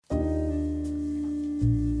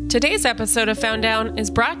Today's episode of Found Down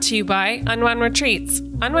is brought to you by Unwound Retreats.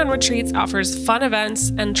 Unwound Retreats offers fun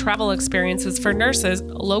events and travel experiences for nurses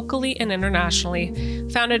locally and internationally.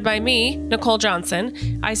 Founded by me, Nicole Johnson,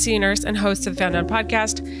 ICU nurse and host of the Found Down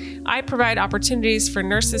podcast, I provide opportunities for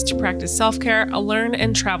nurses to practice self-care, learn,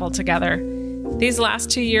 and travel together. These last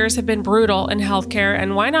 2 years have been brutal in healthcare,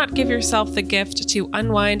 and why not give yourself the gift to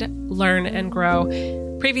unwind, learn, and grow?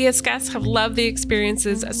 Previous guests have loved the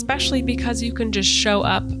experiences, especially because you can just show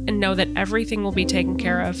up and know that everything will be taken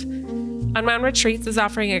care of. Unwound Retreats is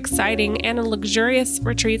offering exciting and luxurious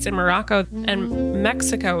retreats in Morocco and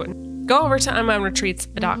Mexico. Go over to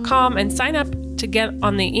unwoundretreats.com and sign up to get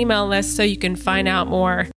on the email list so you can find out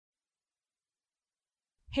more.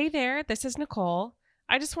 Hey there, this is Nicole.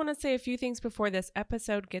 I just want to say a few things before this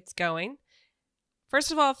episode gets going.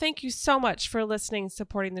 First of all, thank you so much for listening and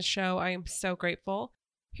supporting the show. I am so grateful.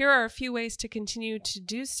 Here are a few ways to continue to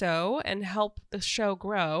do so and help the show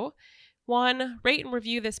grow. 1, rate and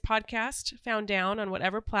review this podcast, Found Down, on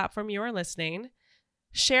whatever platform you are listening.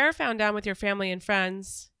 Share Found Down with your family and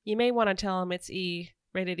friends. You may want to tell them it's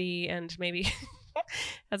rated E, and maybe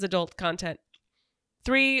as adult content.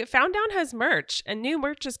 3, Found Down has merch, and new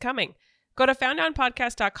merch is coming. Go to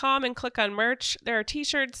founddownpodcast.com and click on merch. There are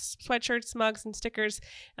t-shirts, sweatshirts, mugs, and stickers,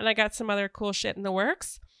 and I got some other cool shit in the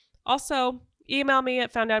works. Also, email me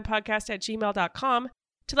at founddownpodcast@gmail.com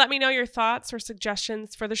to let me know your thoughts or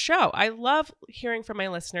suggestions for the show. I love hearing from my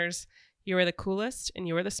listeners. You are the coolest and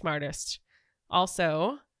you are the smartest.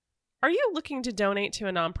 Also, are you looking to donate to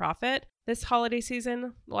a nonprofit this holiday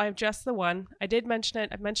season? Well, I have just the one. I did mention it.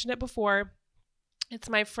 I've mentioned it before. It's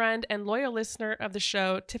my friend and loyal listener of the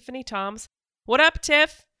show, Tiffany Toms. What up,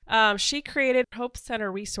 Tiff? She created Hope Center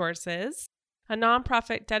Resources, a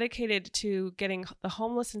nonprofit dedicated to getting the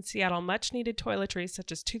homeless in Seattle much-needed toiletries such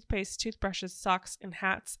as toothpaste, toothbrushes, socks, and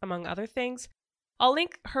hats, among other things. I'll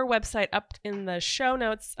link her website up in the show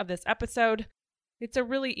notes of this episode. It's a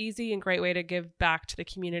really easy and great way to give back to the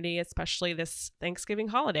community, especially this Thanksgiving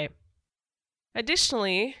holiday.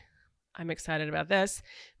 Additionally, I'm excited about this.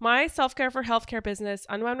 My self-care for healthcare business,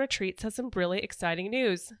 Unwound Retreats, has some really exciting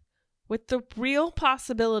news. With the real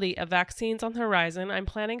possibility of vaccines on the horizon, I'm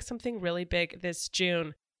planning something really big this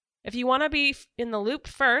June. If you want to be in the loop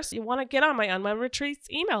first, you want to get on my Unwound Retreats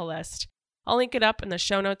email list. I'll link it up in the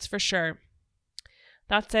show notes for sure.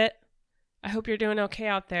 That's it. I hope you're doing okay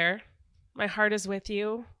out there. My heart is with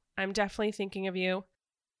you. I'm definitely thinking of you.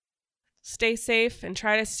 Stay safe and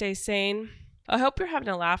try to stay sane. I hope you're having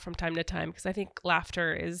a laugh from time to time because I think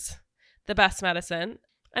laughter is the best medicine.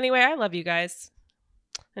 Anyway, I love you guys.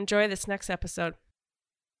 Enjoy this next episode.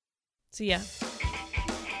 See ya.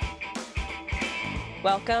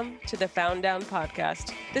 Welcome to the Found Down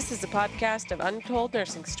podcast. This is a podcast of untold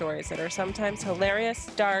nursing stories that are sometimes hilarious,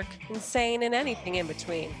 dark, insane, and anything in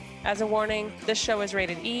between. As a warning, this show is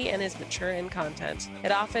rated E and is mature in content.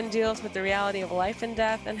 It often deals with the reality of life and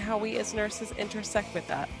death and how we as nurses intersect with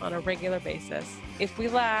that on a regular basis. If we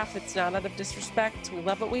laugh, it's not out of disrespect. We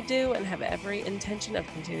love what we do and have every intention of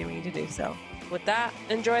continuing to do so. With that,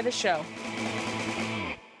 enjoy the show.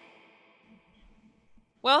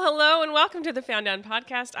 Well, hello and welcome to the Found Down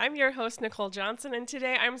podcast. I'm your host, Nicole Johnson, and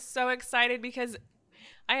today I'm so excited because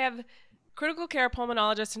I have critical care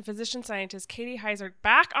pulmonologist and physician scientist Katie Heiser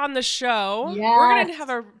back on the show. Yes. We're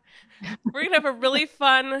gonna have a really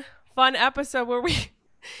fun episode where we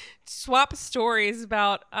swap stories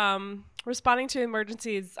about responding to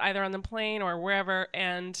emergencies either on the plane or wherever,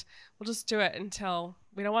 and we'll just do it until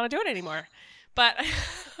we don't want to do it anymore. But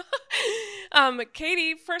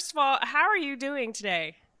Katie, first of all, how are you doing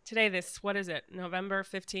today? What is it? November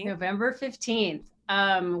 15th? November 15th.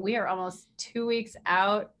 We are almost 2 weeks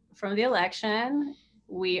out from the election.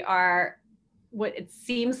 We are what it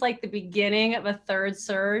seems like the beginning of a third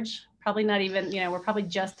surge. Probably not even, we're probably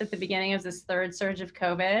just at the beginning of this third surge of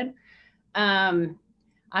COVID. I'm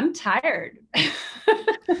tired.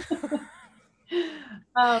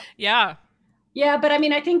 Yeah. Yeah, but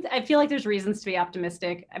I feel like there's reasons to be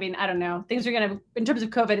optimistic. I don't know. Things are in terms of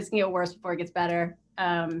COVID, it's gonna get worse before it gets better.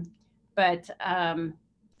 But I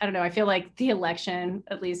don't know. I feel like the election,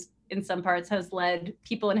 at least in some parts, has led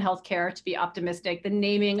people in healthcare to be optimistic. The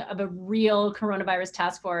naming of a real coronavirus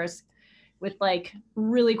task force with like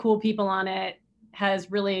really cool people on it has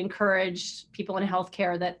really encouraged people in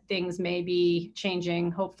healthcare that things may be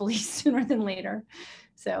changing, hopefully sooner than later.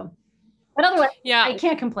 So, but otherwise, yeah, I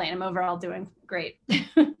can't complain. I'm overall doing great.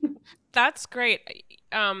 That's great.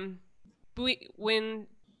 When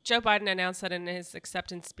Joe Biden announced that in his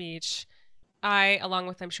acceptance speech, I, along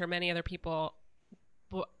with I'm sure many other people,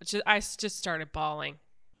 I just started bawling.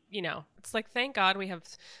 you know, it's like, thank God we have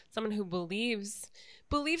someone who believes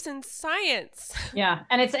in science. Yeah.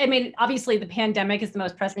 And I mean, obviously the pandemic is the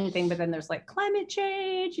most pressing thing, but then there's like climate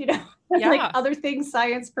change, you know, like other things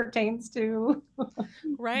science pertains to.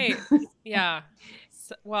 Right. Yeah.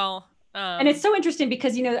 So, well, and it's so interesting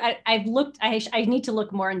because, you know, I've looked, I need to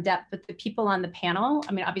look more in depth, but the people on the panel,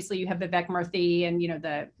 I mean, obviously you have Vivek Murthy and, you know,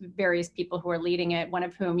 the various people who are leading it, one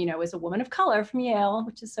of whom, you know, is a woman of color from Yale,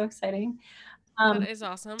 which is so exciting. That is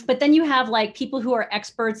awesome. But then you have like people who are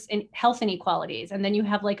experts in health inequalities. And then you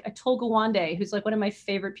have like Atul Gawande, who's like one of my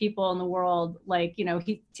favorite people in the world. Like, you know,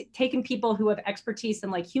 he's taken people who have expertise in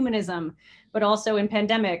like humanism, but also in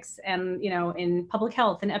pandemics and, you know, in public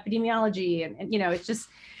health and epidemiology. And you know,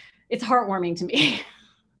 it's heartwarming to me.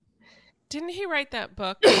 Didn't he write that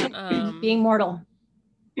book? Being Mortal.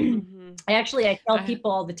 Mm-hmm. I tell people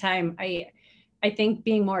all the time, I think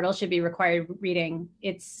Being Mortal should be required reading.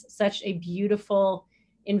 It's such a beautiful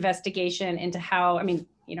investigation into how, I mean,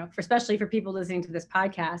 you know, especially for people listening to this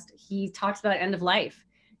podcast, he talks about end of life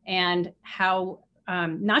and how,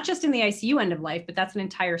 not just in the ICU end of life, but that's an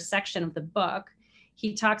entire section of the book.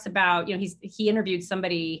 He talks about, you know, he interviewed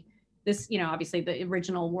somebody, this, you know, obviously the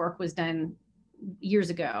original work was done years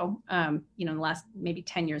ago, you know, the last maybe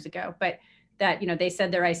 10 years ago, but that, you know, they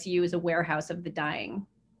said their ICU is a warehouse of the dying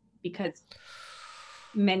because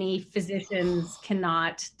many physicians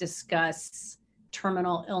cannot discuss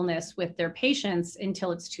terminal illness with their patients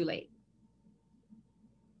until it's too late.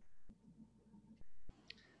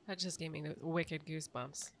 That just gave me the wicked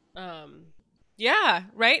goosebumps. Yeah,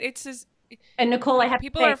 right. It's just. And Nicole, I have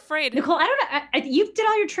people are afraid. Nicole, I don't know. You did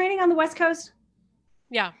all your training on the West Coast?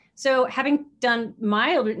 Yeah. So having done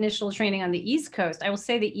my initial training on the East Coast, I will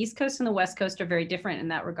say the East Coast and the West Coast are very different in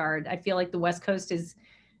that regard. I feel like the West Coast is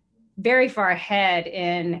very far ahead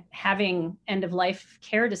in having end of life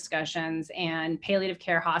care discussions and palliative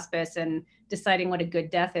care, hospice, and deciding what a good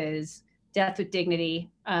death is, death with dignity.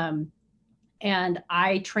 And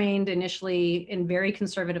I trained initially in very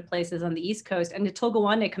conservative places on the East Coast, and Atul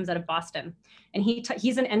Gawande comes out of Boston, and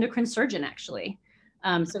he's an endocrine surgeon actually.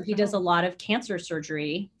 So he does a lot of cancer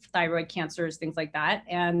surgery, thyroid cancers, things like that.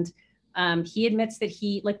 And he admits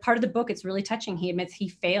that part of the book, it's really touching. He admits he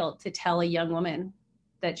failed to tell a young woman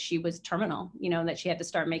that she was terminal, you know, that she had to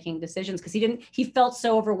start making decisions because he felt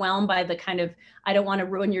so overwhelmed by the kind of, I don't want to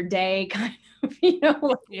ruin your day kind of, you know.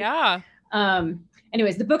 Like, yeah.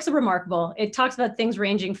 Anyways, the books are remarkable. It talks about things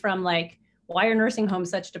ranging from like, why are nursing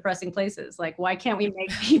homes such depressing places? Like, why can't we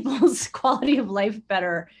make people's quality of life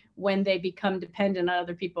better when they become dependent on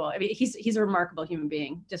other people? I mean, he's a remarkable human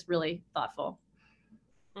being, just really thoughtful.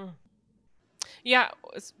 Yeah.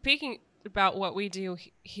 Speaking about what we do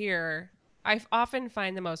here, I often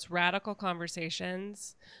find the most radical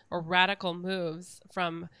conversations or radical moves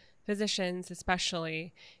from physicians,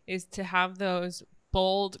 especially, is to have those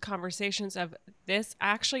bold conversations of this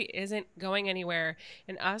actually isn't going anywhere,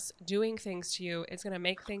 and us doing things to you is going to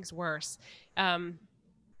make things worse.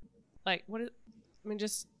 Like what? I mean,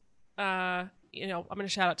 just you know, I'm going to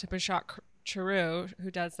shout out to Bishak Charu, who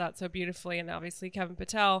does that so beautifully, and obviously Kevin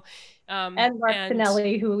Patel, and Mark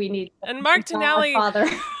Tonelli, who we need, and Mark Tonelli. Father.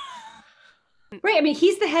 Right. I mean,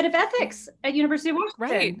 he's the head of ethics at University of Washington.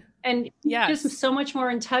 Right. And he's just so much more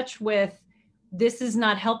in touch with, this is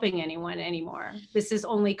not helping anyone anymore. This is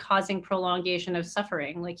only causing prolongation of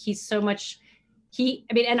suffering. Like he's so much,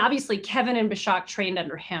 and obviously Kevin and Bishak trained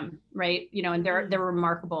under him, right? You know, and they're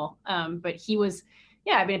remarkable. But he was,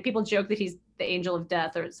 I mean, people joke that he's the angel of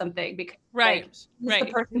death or something because right. The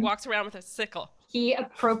person who walks around with a sickle. He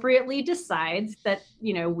appropriately decides that,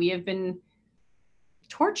 you know, we have been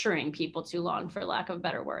torturing people too long, for lack of a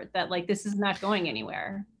better word, that like this is not going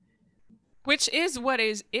anywhere, which is what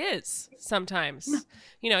is sometimes.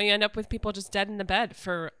 You know, you end up with people just dead in the bed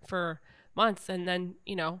for months, and then,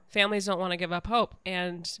 you know, families don't want to give up hope,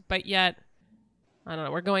 but yet I don't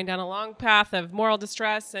know, we're going down a long path of moral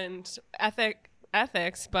distress and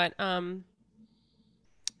ethics, but but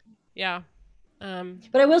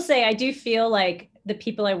I will say I do feel like the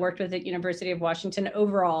people I worked with at University of Washington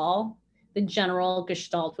overall, the general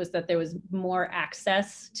gestalt was that there was more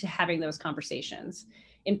access to having those conversations,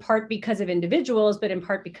 in part because of individuals, but in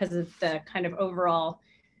part because of the kind of overall,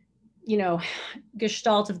 you know,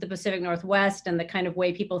 gestalt of the Pacific Northwest and the kind of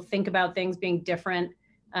way people think about things being different,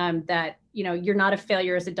 that, you know, you're not a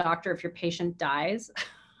failure as a doctor if your patient dies.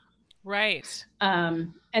 Right.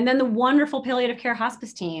 And then the wonderful palliative care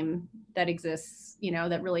hospice team that exists, you know,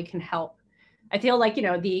 that really can help. I feel like, you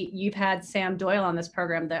know, you've had Sam Doyle on this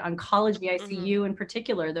program, the oncology ICU in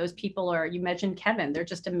particular, those people are, you mentioned Kevin, they're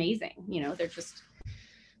just amazing. You know, they're just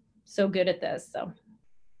so good at this. So.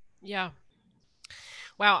 Yeah.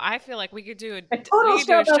 Wow, I feel like we could do a total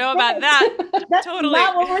show about that. That's Totally.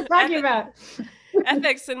 not what we're talking about.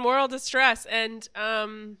 Ethics and moral distress. And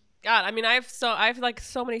God, I mean, I've like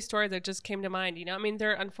so many stories that just came to mind. You know, I mean,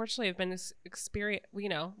 there unfortunately have been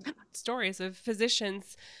stories of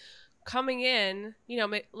physicians coming in, you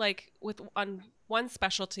know, like on one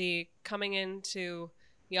specialty coming in to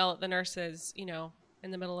yell at the nurses, you know,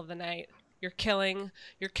 in the middle of the night. You're killing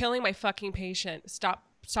my fucking patient.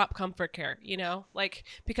 Stop comfort care, you know, like,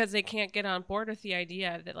 because they can't get on board with the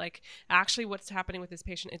idea that like actually what's happening with this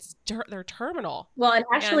patient, they're terminal. Well, and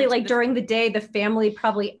actually like during the day, the family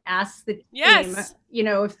probably asked the team, you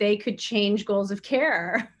know, if they could change goals of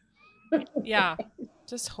care. Yeah.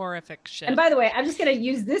 Just horrific shit. And by the way, I'm just going to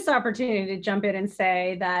use this opportunity to jump in and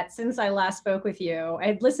say that since I last spoke with you, I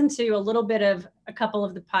had listened to a little bit of a couple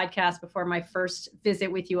of the podcasts before my first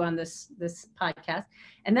visit with you on this podcast.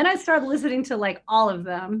 And then I started listening to like all of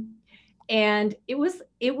them. And it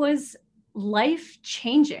was life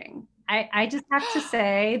changing. I just have to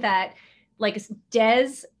say that like Des,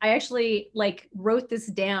 I actually like wrote this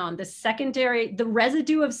down, the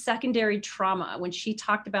residue of secondary trauma, when she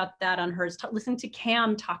talked about that on hers, listening to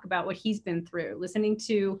Cam talk about what he's been through, listening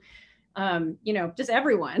to, you know, just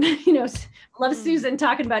everyone, you know, love Susan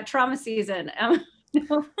talking about trauma season. You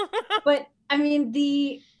know? But I mean,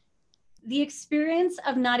 the experience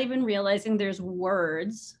of not even realizing there's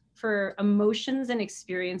words for emotions and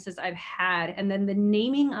experiences I've had, and then the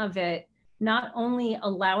naming of it, not only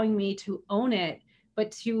allowing me to own it, but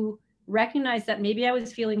to recognize that maybe I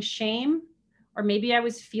was feeling shame, or maybe I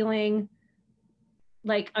was feeling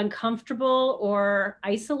like uncomfortable or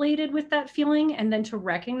isolated with that feeling. And then to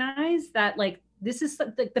recognize that like, this is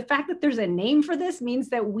the fact that there's a name for this means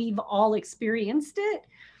that we've all experienced it.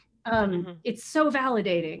 It's so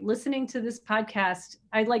validating. Listening to this podcast,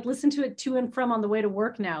 I like listen to it to and from on the way to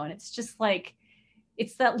work now. And it's just like,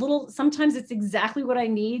 it's that little, sometimes it's exactly what I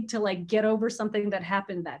need to like get over something that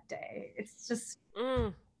happened that day. It's just,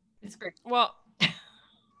 it's great. Well,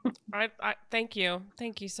 I thank you.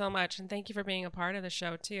 Thank you so much. And thank you for being a part of the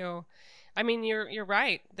show too. I mean, you're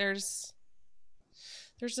right. There's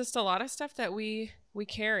just a lot of stuff that we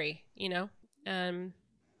carry, you know, and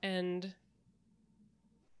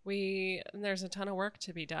there's a ton of work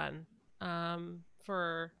to be done,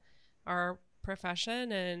 for our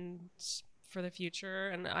profession and for the future.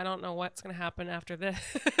 And I don't know what's going to happen after this.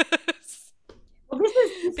 Well, this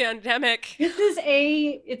is pandemic.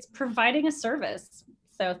 It's providing a service.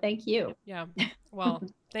 So thank you. Yeah. Well,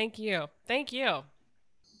 thank you. Thank you.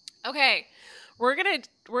 Okay. We're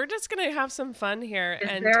just going to have some fun here.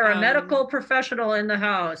 Is there a medical professional in the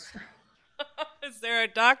house? Is there a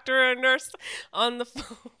doctor or a nurse on the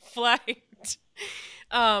flight?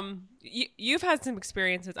 You've had some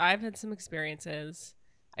experiences. I've had some experiences.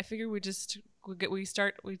 I figure we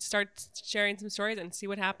start sharing some stories and see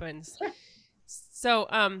what happens. Sure. So,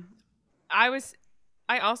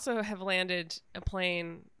 I also have landed a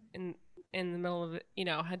plane in the middle of it, you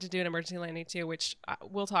know, had to do an emergency landing too, which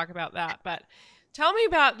we'll talk about that. But tell me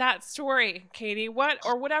about that story, Katie.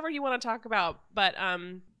 Whatever you want to talk about. But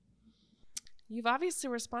you've obviously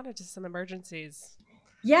responded to some emergencies.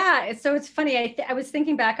 Yeah. So it's funny. I was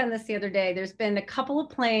thinking back on this the other day. There's been a couple of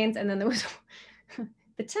planes, and then there was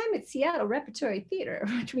the time at Seattle Repertory Theater,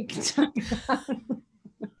 which we can talk about.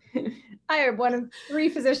 I am one of 3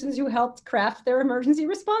 physicians who helped craft their emergency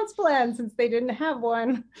response plan since they didn't have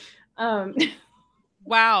one.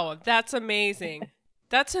 Wow, that's amazing.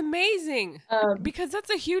 That's amazing. Because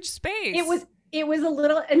that's a huge space. It was a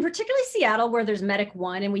little, and particularly Seattle, where there's Medic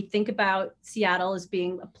One, and we think about Seattle as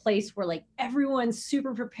being a place where like everyone's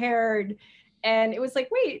super prepared. And it was like,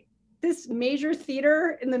 wait, this major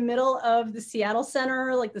theater in the middle of the Seattle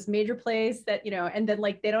Center, like this major place that, you know, and then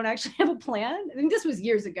like they don't actually have a plan. I mean, this was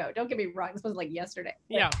years ago. Don't get me wrong. This was like yesterday.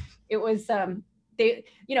 Yeah. It was, they,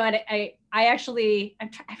 you know, and I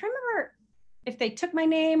remember if they took my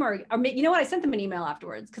name or you know what, I sent them an email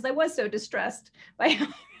afterwards because I was so distressed by how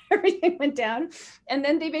everything went down. And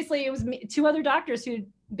then it was 2 other doctors who'd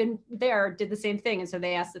been there did the same thing. And so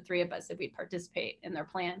they asked the 3 of us if we'd participate in their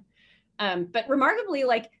plan. But remarkably,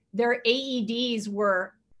 like their AEDs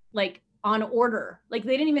were like on order. Like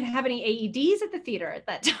they didn't even have any AEDs at the theater at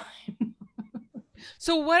that time.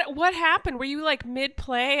 So what happened? Were you like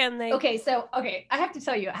mid-play and they... Okay, I have to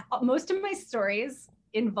tell you, most of my stories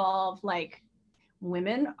involve like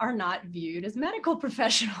women are not viewed as medical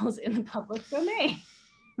professionals in the public domain.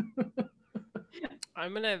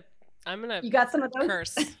 I'm gonna you got some of those?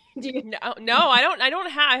 Curse. No,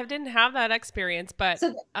 I didn't have that experience, but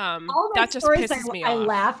so that just pisses me off. I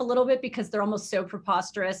laugh a little bit because they're almost so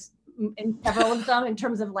preposterous. in several of them in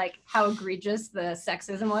terms of like how egregious the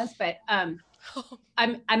sexism was. But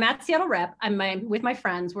I'm at Seattle Rep. I'm with my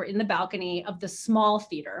friends. We're in the balcony of the small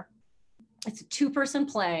theater. It's a 2-person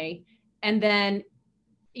play. And then,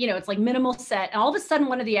 you know, it's like minimal set. And all of a sudden,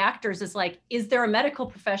 one of the actors is like, is there a medical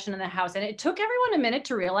profession in the house? And it took everyone a minute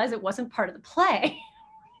to realize it wasn't part of the play.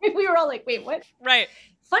 We were all like, wait, what? Right.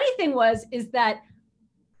 Funny thing is that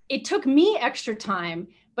it took me extra time,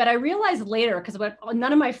 but I realized later, because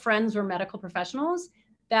none of my friends were medical professionals,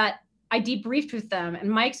 that I debriefed with them, and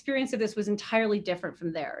my experience of this was entirely different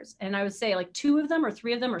from theirs. And I would say like 2 of them or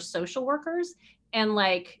 3 of them are social workers and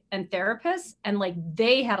therapists, and like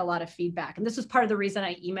they had a lot of feedback. And this was part of the reason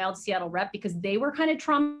I emailed Seattle Rep, because they were kind of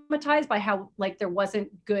traumatized by how like there wasn't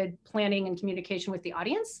good planning and communication with the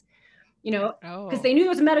audience, you know, because they knew it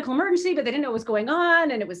was a medical emergency, but they didn't know what was going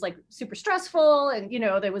on, and it was like super stressful. And you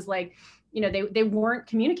know, there was like, you know, they weren't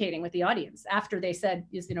communicating with the audience after they said,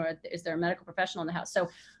 is there a medical professional in the house? So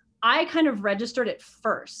I kind of registered it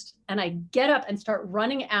first, and I get up and start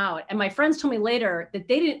running out. And my friends told me later that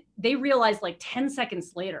they realized like 10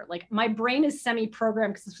 seconds later, like my brain is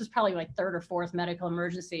semi-programmed, because this was probably my 3rd or 4th medical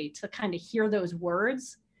emergency, to kind of hear those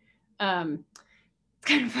words. It's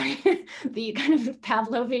kind of funny, the kind of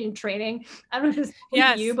Pavlovian training. I don't know if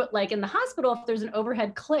it's you, but like in the hospital, if there's an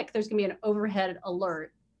overhead click, there's gonna be an overhead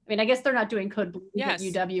alert. I mean, I guess they're not doing code blue at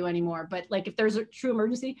UW anymore, but like if there's a true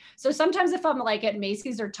emergency. So sometimes if I'm like at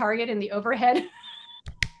Macy's or Target in the overhead.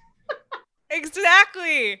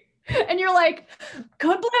 Exactly. And you're like,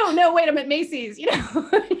 code blue. No, wait, I'm at Macy's, you know?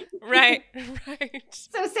 Right.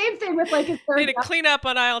 So same thing with like, need to clean up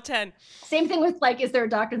on aisle 10. Same thing with like, is there a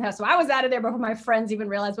doctor in the house? So I was out of there before my friends even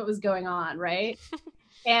realized what was going on, right?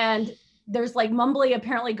 And there's like mumbling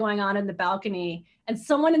apparently going on in the balcony. And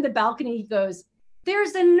someone in the balcony goes,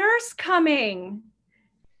 there's a nurse coming.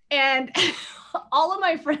 And all of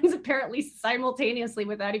my friends apparently simultaneously,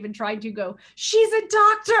 without even trying to, go, she's a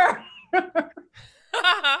doctor.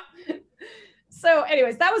 So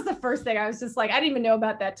anyways, that was the first thing. I was just like, I didn't even know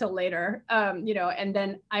about that till later. You know, and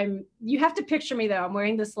then you have to picture me though. I'm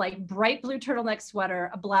wearing this like bright blue turtleneck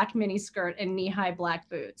sweater, a black mini skirt, and knee-high black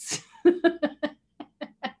boots.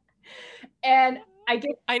 And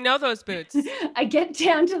I know those boots. I get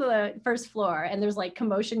down to the first floor, and there's like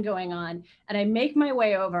commotion going on, and I make my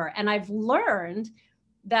way over. And I've learned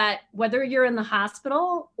that whether you're in the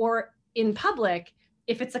hospital or in public,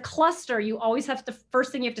 if it's a cluster, you always have to,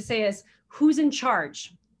 first thing you have to say is, who's in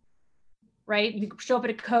charge? Right? You show up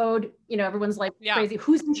at a code, you know, everyone's like crazy.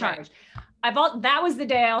 Who's in charge? Right. That was the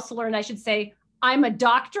day I also learned I should say, I'm a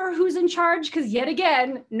doctor who's in charge, because yet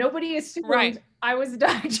again, nobody assumed I was a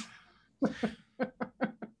doctor.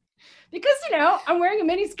 Because, you know, I'm wearing a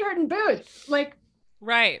mini skirt and boots. Like,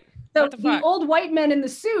 right. So the old white men in the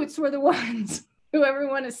suits were the ones who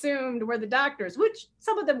everyone assumed were the doctors, which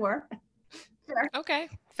some of them were. Fair. Okay.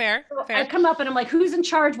 Fair. So I come up and I'm like, who's in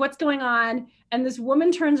charge? What's going on? And this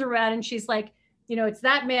woman turns around and she's like, you know, it's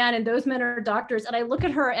that man and those men are doctors. And I look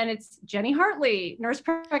at her and it's Jenny Hartley, nurse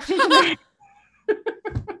practitioner.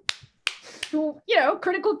 Who, you know,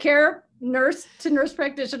 critical care nurse to nurse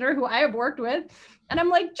practitioner who I have worked with. And I'm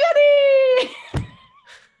like, Jenny.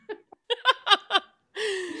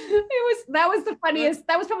 That was the funniest.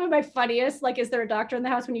 That was probably my funniest. Like, is there a doctor in the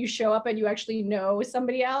house, when you show up and you actually know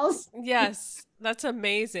somebody else? Yes. That's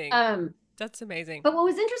amazing. That's amazing. But what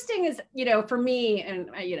was interesting is, you know, for me, and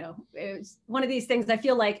you know, it was one of these things I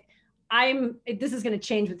feel like this is going to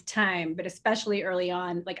change with time, but especially early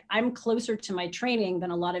on, like I'm closer to my training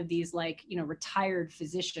than a lot of these, like, you know, retired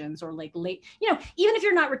physicians or like late, you know, even if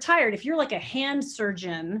you're not retired, if you're like a hand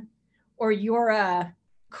surgeon or you're a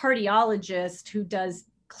cardiologist who does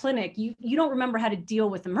clinic, you don't remember how to deal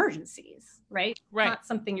with emergencies, right? Right. Not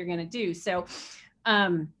something you're going to do. So,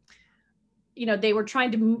 you know, they were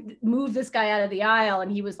trying to move this guy out of the aisle,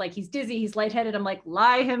 and he was like, he's dizzy, he's lightheaded. I'm like,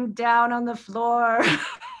 lie him down on the floor.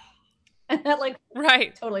 And that like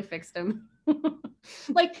totally fixed him.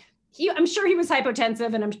 Like I'm sure he was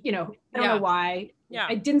hypotensive, and I don't know why. Yeah.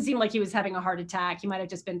 It didn't seem like he was having a heart attack. He might've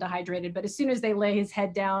just been dehydrated, but as soon as they lay his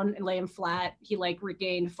head down and lay him flat, he like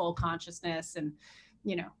regained full consciousness, and,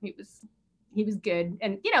 you know, he was good.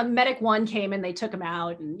 And, you know, medic 1 came and they took him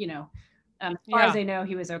out, and, you know, as far as I know,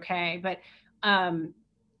 he was okay. But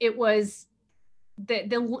it was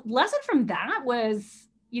the lesson from that was,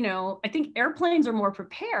 you know, I think airplanes are more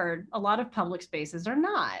prepared. A lot of public spaces are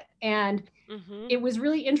not. And it was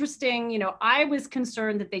really interesting. You know, I was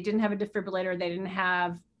concerned that they didn't have a defibrillator. They didn't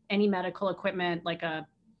have any medical equipment, like a,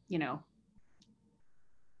 you know,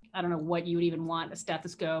 I don't know what you would even want, a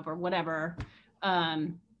stethoscope or whatever.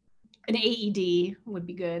 an AED would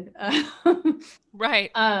be good.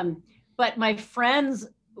 Right. But my friends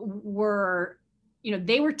were,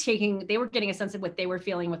 they were getting a sense of what they were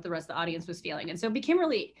feeling, what the rest of the audience was feeling. And so it became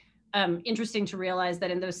really interesting to realize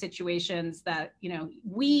that in those situations that,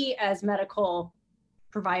 we as medical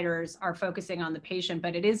providers are focusing on the patient,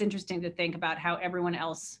 but it is interesting to think about how everyone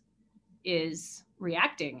else is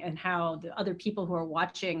reacting and how the other people who are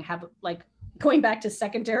watching have, like, going back to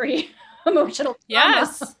secondary emotional trauma.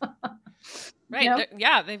 Yes. Right.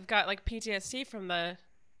 Yeah. They've got like PTSD from the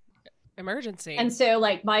emergency. And so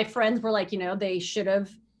like my friends were like, they should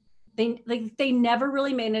have, they never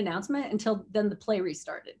really made an announcement until then the play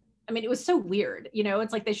restarted. I mean, it was so weird,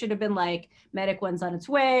 it's like they should have been like, medic one's on its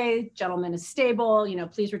way, gentleman is stable,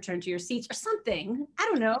 please return to your seats or something. I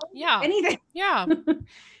don't know. Yeah. Anything. Yeah.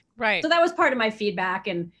 Right. So that was part of my feedback.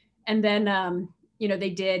 And then,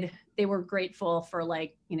 they were grateful for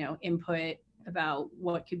like, input about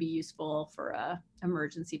what could be useful for a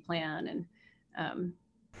emergency plan. And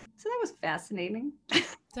so that was fascinating.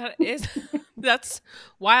 That's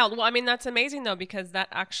wild. Well, I mean, that's amazing though, because that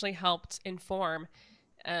actually helped inform,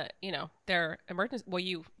 their emergency. Well,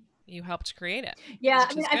 you helped create it. Yeah.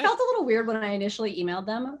 I mean, I felt a little weird when I initially emailed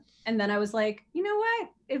them. And then I was like, you know what?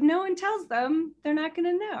 If no one tells them, they're not going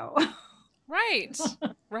to know. Right.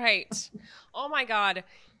 Right. Oh my God.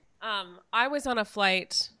 I was on a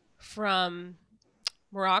flight from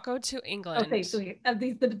Morocco to England. Okay, so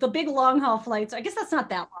the big long haul flights. I guess that's not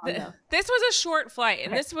that long though. This was a short flight,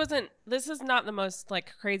 and this is not the most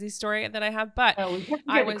like crazy story that I have, but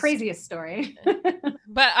the craziest story.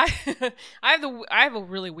 But I have a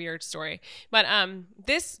really weird story. But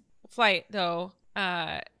this flight though,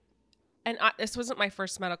 this wasn't my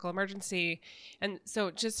first medical emergency, and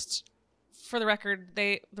so just for the record,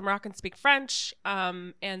 the Moroccans speak French,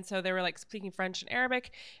 and so they were like speaking French and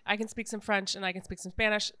Arabic. I can speak some French and I can speak some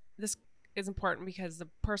Spanish. This is important because the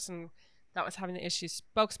person that was having the issue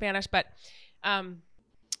spoke Spanish, but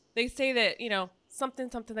they say that something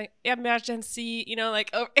like emergency,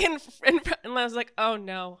 like and I was like, oh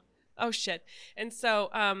no, oh shit, and so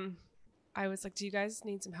I was like, do you guys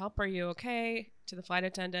need some help? Are you okay? To the flight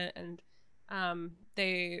attendant, and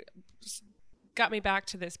they got me back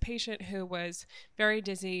to this patient who was very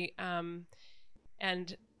dizzy,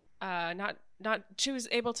 and not she was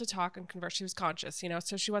able to talk and converse. She was conscious,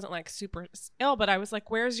 so she wasn't like super ill, but I was like,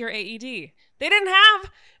 where's your AED? They didn't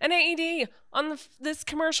have an AED on this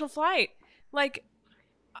commercial flight. Like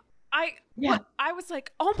I was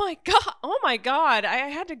like, oh my god, I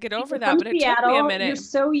had to get over that, but it took me a minute. You're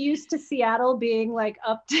so used to Seattle being like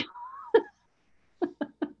up to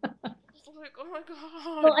like, oh my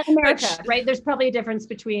god. Well, in America, right? There's probably a difference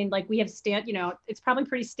between like we have it's probably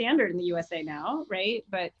pretty standard in the USA now, right?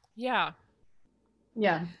 But yeah.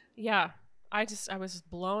 I was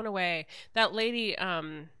blown away. That lady,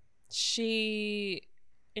 she,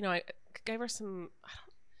 I gave her some.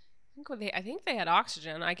 I think they had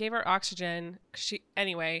oxygen. I gave her oxygen.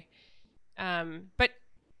 But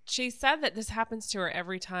she said that this happens to her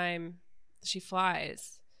every time she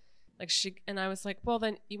flies. Like and I was like, well,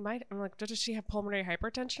 then I'm like, does she have pulmonary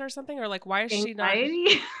hypertension or something? Or like, why is she not?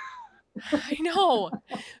 I know.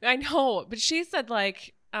 But she said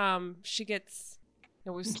like, she gets,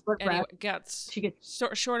 she gets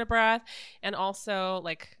short of breath and also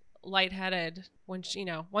like lightheaded when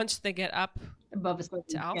once they get up above a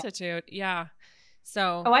certain altitude. Yeah.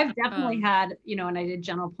 So. Oh, I've definitely had, when I did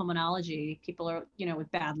general pulmonology, people are,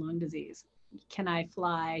 with bad lung disease. Can I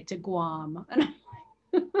fly to Guam? And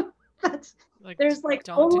there's like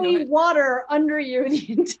only water under you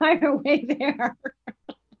the entire way there.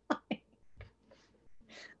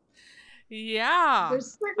 Yeah.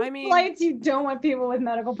 There's certain flights you don't want people with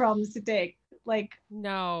medical problems to take. Like,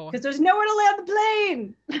 no. Because there's nowhere to land the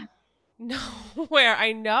plane. Nowhere.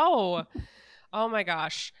 I know. Oh my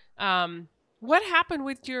gosh. What happened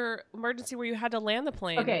with your emergency where you had to land the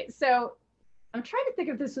plane? Okay, so I'm trying to think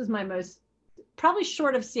if this was my probably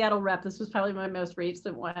short of Seattle rep, this was probably my most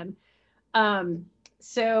recent one.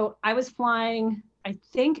 So I was flying, I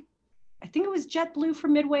think it was JetBlue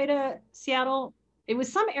from Midway to Seattle. It was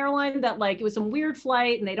some airline that it was some weird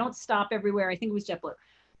flight and they don't stop everywhere. I think it was JetBlue.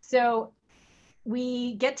 So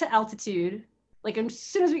we get to altitude, like as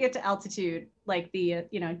soon as we get to altitude, like the,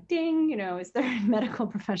 ding, is there a medical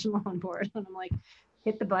professional on board? And I'm like,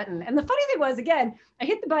 hit the button. And the funny thing was, again, I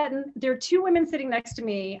hit the button. There are two women sitting next to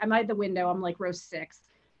me. I'm at the window. I'm like row 6.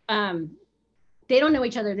 They don't know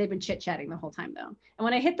each other. They've been chit-chatting the whole time though. And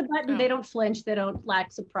when I hit the button, They don't flinch. They don't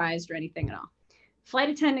lack surprised or anything at all. Flight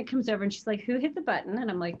attendant comes over and she's like, who hit the button?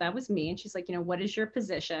 And I'm like, that was me. And she's like, what is your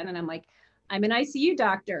position? And I'm like, I'm an ICU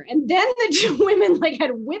doctor. And then the two women like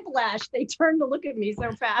had whiplash. They turned to look at me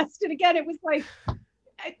so fast. And again, it was like,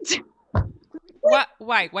 What?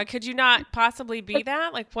 Why? Why could you not possibly be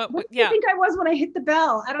that? Like what? what do Yeah. you think I was when I hit the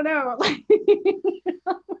bell? I don't know. Like, it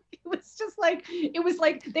was just like, it was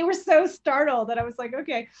like, they were so startled that I was like,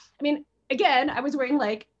 okay. I mean, again, I was wearing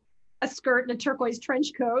like a skirt and a turquoise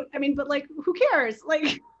trench coat. I mean, but like, who cares?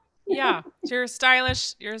 Like, Yeah. So you're a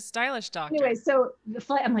stylish doctor. anyway, so the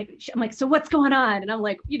flight, I'm like, so what's going on? And I'm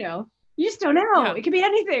like, you just don't know. Yeah. It could be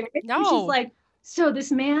anything. No. And she's like, so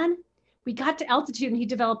this man, we got to altitude and he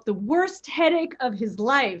developed the worst headache of his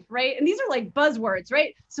life, right? And these are like buzzwords,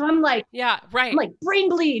 right? So I'm like, yeah, right. I'm like brain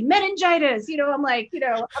bleed, meningitis, I'm like,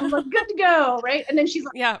 I'm like good to go, right? And then she's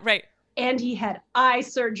like, yeah, right. And he had eye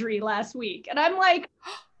surgery last week. And I'm like,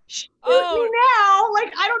 shoot me Oh. now.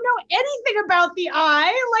 Like, I don't know anything about the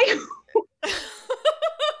eye. Like,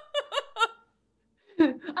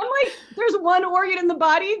 I'm like, there's one organ in the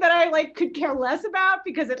body that I like could care less about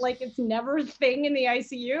because it's never a thing in the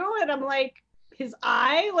ICU. And I'm like, his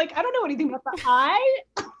eye, like, I don't know anything about the eye.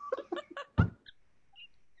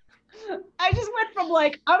 I just went from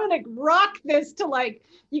like, I'm gonna rock this to like,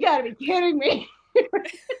 you gotta be kidding me.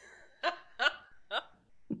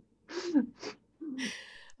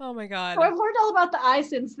 Oh my God. So I've learned all about the eye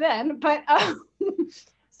since then, but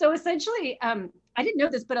so essentially, I didn't know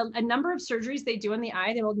this, but a number of surgeries they do in the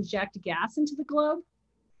eye, they will inject gas into the globe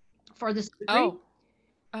for the surgery. Oh,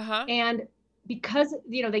 uh-huh. And because,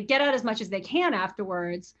 they get out as much as they can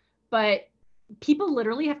afterwards, but people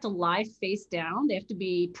literally have to lie face down. They have to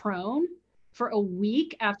be prone for a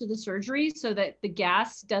week after the surgery so that the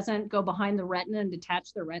gas doesn't go behind the retina and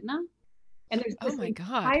detach the retina. And there's this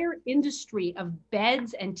entire industry of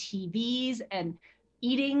beds and TVs and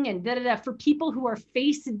eating and for people who are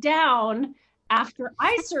face down after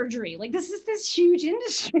eye surgery. Like this is this huge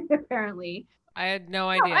industry, apparently. I had no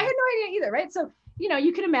idea. I had no idea either, right? So,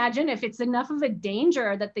 you can imagine if it's enough of a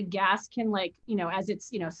danger that the gas can as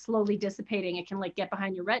it's, slowly dissipating, it can like get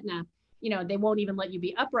behind your retina, they won't even let you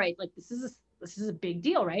be upright. Like this is a big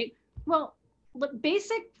deal, right? Well,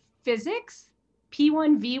 basic physics,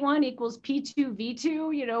 P1V1 equals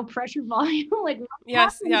P2V2, pressure volume. Like what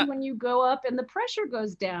happens when you go up and the pressure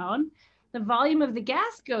goes down, the volume of the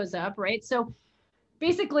gas goes up, right? So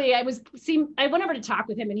basically I went over to talk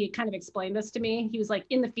with him and he kind of explained this to me. He was like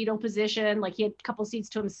in the fetal position, like he had a couple seats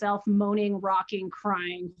to himself, moaning, rocking,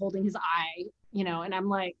 crying, holding his eye, and I'm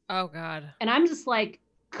like, oh God. And I'm just like,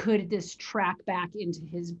 could this track back into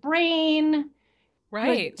his brain?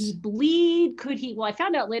 Right. Could he bleed? Well, I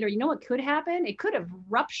found out later, what could happen? It could have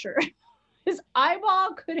ruptured. His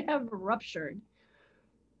eyeball could have ruptured.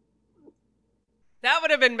 That would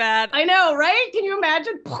have been bad. I know, right? Can you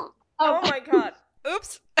imagine? Oh my God.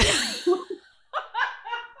 Oops. Like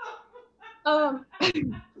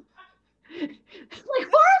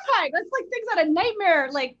horrifying. That's like things out of nightmare,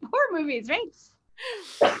 like horror movies, right?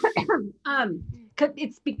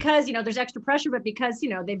 It's because there's extra pressure, but because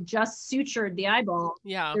they've just sutured the eyeball,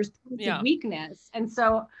 there's weakness. And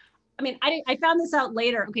so I mean, I found this out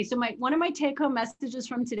later. Okay, so one of my take-home messages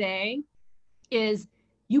from today is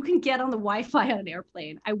you can get on the Wi-Fi on an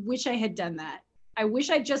airplane. I wish I had done that. I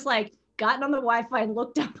wish I'd just like gotten on the Wi-Fi and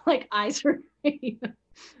looked up like eye surgery.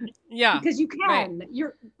 Yeah, because you can. Right.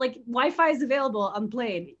 You're like Wi-Fi is available on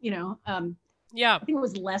plane. Yeah, I think it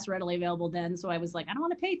was less readily available then, so I was like, I don't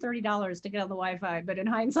want to pay $30 to get on the Wi-Fi. But in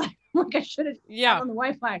hindsight, like I should have got on the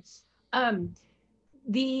Wi-Fi.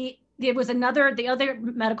 The other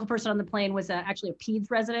medical person on the plane was actually a PEDS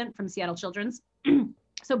resident from Seattle Children's.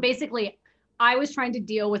 So basically, I was trying to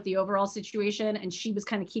deal with the overall situation, and she was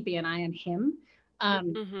kind of keeping an eye on him.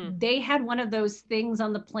 They had one of those things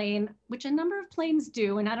on the plane, which a number of planes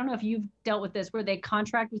do, and I don't know if you've dealt with this, where they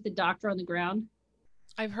contract with the doctor on the ground.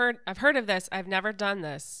 I've heard of this. I've never done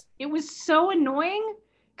this. It was so annoying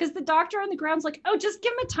because the doctor on the ground's like, oh, just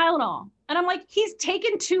give him a Tylenol. And I'm like, he's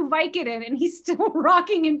taken 2 Vicodin and he's still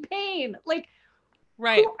rocking in pain. Like,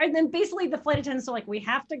 right. And then basically the flight attendants are like, we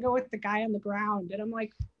have to go with the guy on the ground. And I'm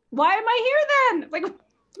like, why am I here then? Like,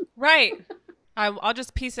 right. I'll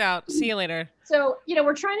just peace out. See you later. So,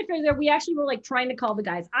 we're trying to figure out, we actually were like trying to call the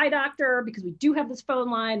guy's eye doctor because we do have this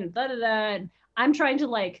phone line and and I'm trying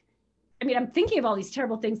to I'm thinking of all these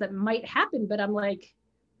terrible things that might happen, but I'm like,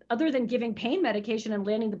 other than giving pain medication and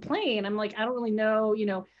landing the plane, I'm like, I don't really know,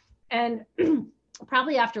 and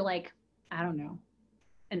probably after I don't know,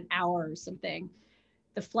 an hour or something,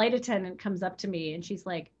 the flight attendant comes up to me and she's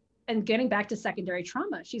like, and getting back to secondary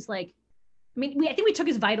trauma, she's like, I think we took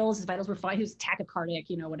his vitals were fine. He was tachycardic,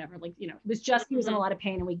 whatever, it was just, he was in a lot of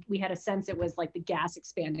pain and we had a sense it was like the gas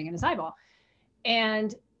expanding in his eyeball.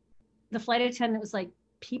 And the flight attendant was like,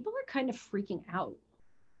 people are kind of freaking out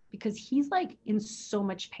because he's like in so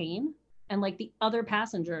much pain. And like the other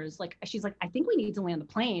passengers, like, she's like, I think we need to land the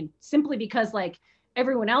plane simply because like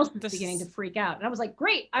everyone else is beginning to freak out. And I was like,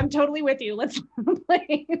 great, I'm totally with you. Let's land the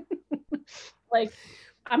plane. Like,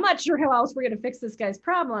 I'm not sure how else we're going to fix this guy's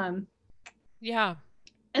problem. Yeah.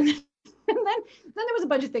 And then there was a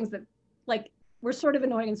bunch of things that like were sort of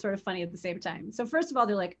annoying and sort of funny at the same time. So first of all,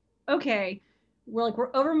 they're like, okay, we're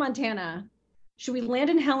over Montana. Should we land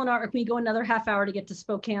in Helena or can we go another half hour to get to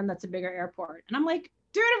Spokane? That's a bigger airport. And I'm like,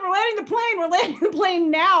 dude, if we're landing the plane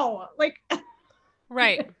now. Like,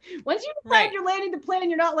 right. Once you decide you're landing the plane,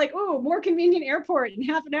 you're not like, oh, more convenient airport in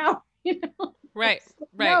half an hour. You know? Right.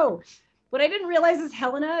 Right. No. What I didn't realize is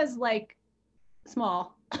Helena is like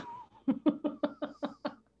small.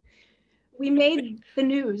 We made the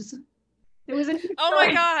news. There was a news oh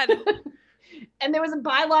my God. And there was a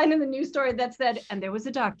byline in the news story that said, and there was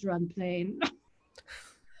a doctor on the plane.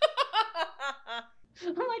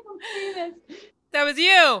 I'm like, I'm seeing this. That was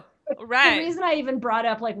you. Right. The reason I even brought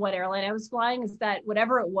up like what airline I was flying is that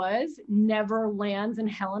whatever it was never lands in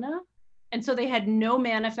Helena. And so they had no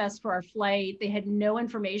manifest for our flight. They had no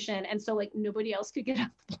information. And so like nobody else could get off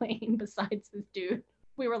the plane besides this dude.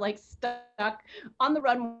 We were like stuck on the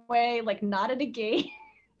runway, like not at a gate.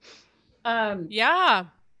 Yeah.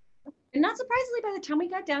 And not surprisingly, by the time we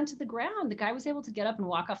got down to the ground, the guy was able to get up and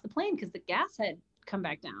walk off the plane because the gas had come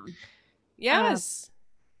back down. Yes.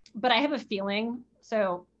 But I have a feeling,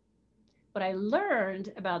 so what I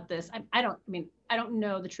learned about this, I don't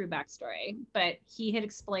know the true backstory, but he had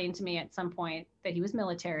explained to me at some point that he was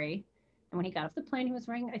military. And when he got off the plane, he was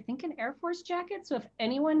wearing, I think, an Air Force jacket. So if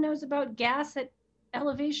anyone knows about gas at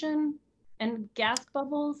elevation and gas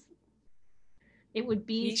bubbles, it would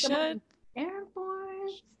be Air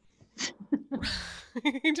Force.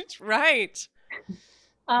 Right.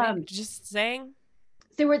 Just saying.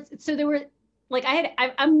 There were like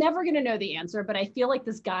I'm never gonna know the answer, but I feel like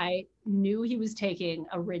this guy knew he was taking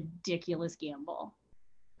a ridiculous gamble.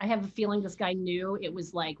 I have a feeling this guy knew it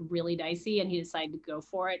was like really dicey and he decided to go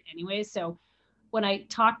for it anyway. So when I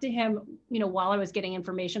talked to him, you know, while I was getting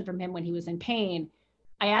information from him when he was in pain,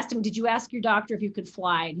 I asked him, did you ask your doctor if you could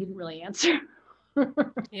fly? And he didn't really answer.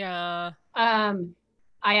 Yeah.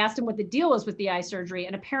 I asked him what the deal was with the eye surgery,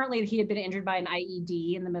 and apparently he had been injured by an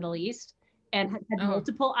IED in the Middle East and had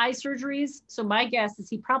multiple eye surgeries. So my guess is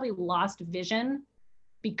he probably lost vision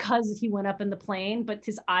because he went up in the plane, but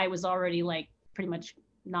his eye was already like pretty much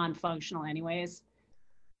non-functional anyways.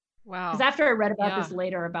 Wow. Because after I read about this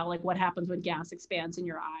later about like what happens when gas expands in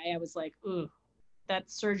your eye, I was like, ooh,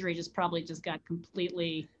 that surgery probably got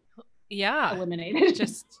completely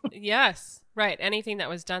eliminated. Yes. Right. Anything that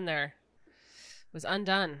was done there was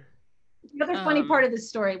undone. The other funny part of this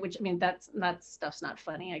story, which I mean, that stuff's not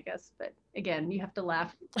funny, I guess, but again, you have to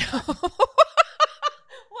laugh. Well,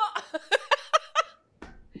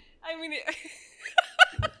 I mean,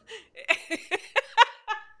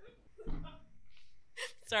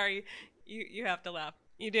 sorry, you have to laugh.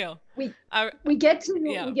 You do. We get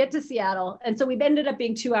to Seattle, and so we ended up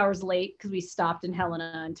being 2 hours late because we stopped in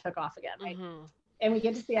Helena and took off again, right? Mm-hmm. And we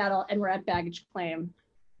get to Seattle, and we're at baggage claim.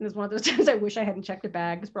 And it's one of those times I wish I hadn't checked a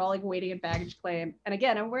bag because we're all like waiting at baggage claim. And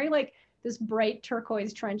again, I'm wearing like this bright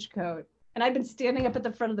turquoise trench coat, and I've been standing up at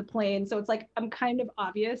the front of the plane, so it's like I'm kind of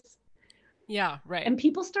obvious. Yeah, right. And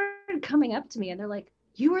people started coming up to me, and they're like,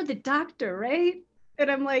 "You are the doctor, right?" And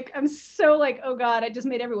I'm like, I'm so like, oh God, I just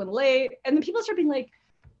made everyone late. And then people start being like,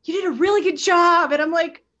 "You did a really good job." And I'm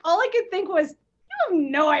like, all I could think was, you have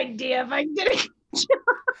no idea if I did a good job.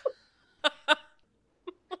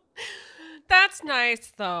 That's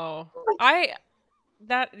nice though. I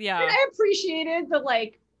appreciated the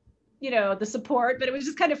like, you know, the support, but it was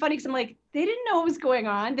just kind of funny because I'm like, they didn't know what was going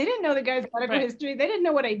on. They didn't know the guy's medical history. They didn't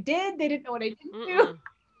know what I did. They didn't know what I didn't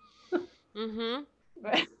do. Mm-hmm.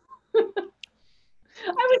 I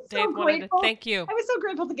was so grateful. Thank you. I was so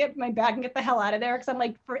grateful to get my bag and get the hell out of there because I'm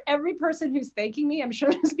like, for every person who's thanking me, I'm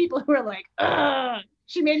sure there's people who are like, ugh,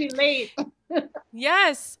 she made me late.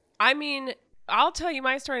 Yes. I mean, I'll tell you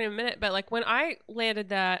my story in a minute, but like when we landed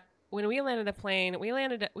the plane, we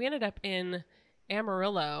ended up in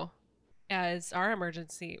Amarillo as our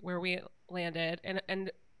emergency where we landed.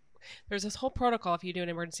 And there's this whole protocol. If you do an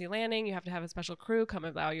emergency landing, you have to have a special crew come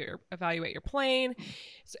evaluate your plane.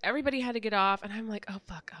 So everybody had to get off, and I'm like, oh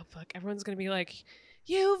fuck. Everyone's going to be like,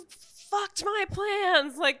 you fucked my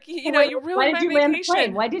plans. Like, you ruined my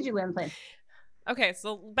vacation. Why did you land the plane? Okay,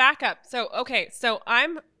 so back up. So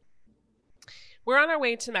we're on our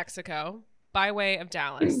way to Mexico by way of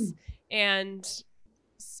Dallas, and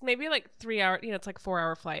maybe like 3 hours, it's like 4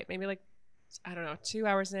 hour flight, maybe like I don't know, 2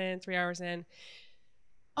 hours in, 3 hours in.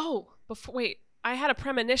 Oh, I had a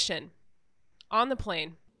premonition on the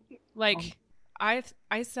plane. Like I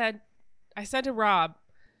said to Rob,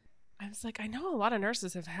 I was like, I know a lot of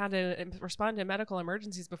nurses have had to respond to medical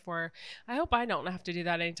emergencies before. I hope I don't have to do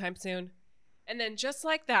that anytime soon. And then just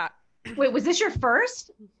like that. Wait, was this your first?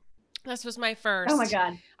 This was my first. Oh my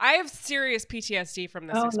God. I have serious PTSD from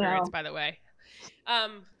this experience, by the way.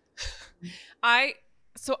 I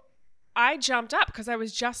jumped up because I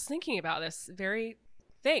was just thinking about this very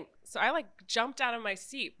thing. So I like jumped out of my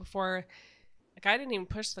seat before, like, I didn't even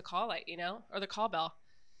push the call light, or the call bell.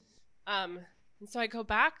 And so I go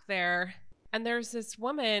back there, and there's this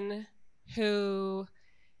woman who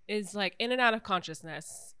is like in and out of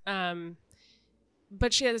consciousness.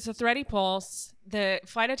 But she has a thready pulse. The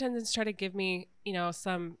flight attendants try to give me,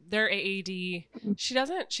 their AED.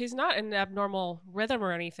 She's not in an abnormal rhythm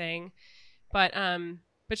or anything, but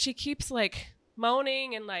she keeps like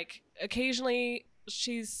moaning, and like occasionally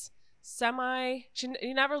she's she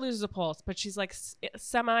never loses a pulse, but she's like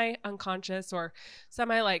semi unconscious or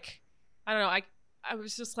semi like, I don't know. I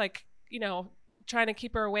was just like, trying to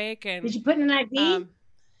keep her awake. And did you put in an IV?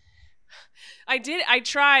 I did. I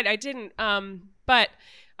tried. I didn't. But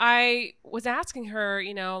I was asking her,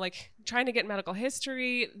 like trying to get medical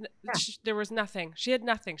history. Yeah. There was nothing. She had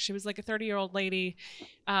nothing. She was like a 30-year-old lady.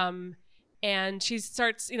 And she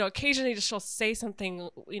starts, occasionally she'll say something,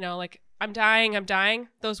 like, I'm dying.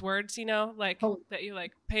 Those words, like that you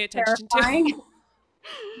like pay attention to.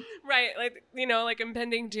 Right. Like, like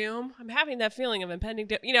impending doom. I'm having that feeling of impending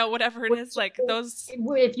doom, whatever it is, like those.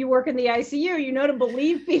 If you work in the ICU, to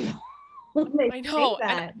believe people. I know.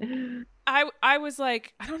 And I was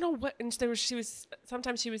like, I don't know what, and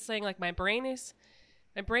sometimes she was saying like, my brain's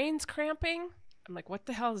cramping. I'm like, what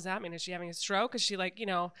the hell does that mean? Is she having a stroke? Is she like,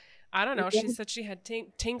 I don't know. She said she had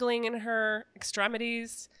tingling in her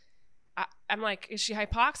extremities. I'm like, is she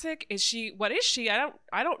hypoxic? What is she? I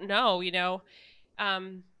don't know,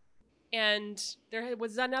 and there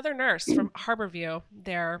was another nurse from Harborview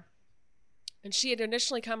there, and she had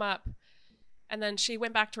initially come up, and then she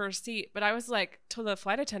went back to her seat. But I was like, to the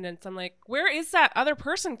flight attendants, I'm like, where is that other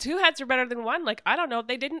person? 2 heads are better than one. Like, I don't know.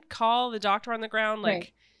 They didn't call the doctor on the ground. Like,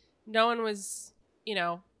 right. No one was,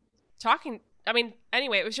 talking. I mean,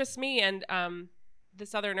 anyway, it was just me and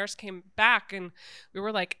this other nurse came back, and we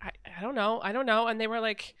were like, I don't know. And they were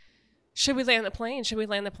like, should we land the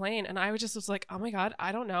plane? And I was like, oh my God,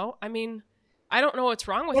 I don't know. I mean, I don't know what's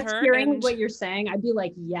wrong with her. Hearing what you're saying, I'd be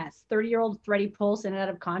like, yes. 30-year-old thready pulse in and out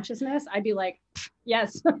of consciousness. I'd be like,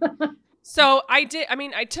 yes. So I did. I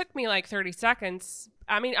mean, it took me like 30 seconds.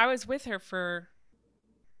 I mean, I was with her for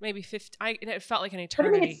maybe 50. It felt like an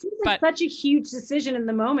eternity. But it seems like such a huge decision in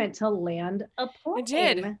the moment to land a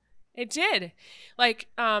plane. It did. Like,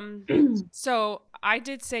 so I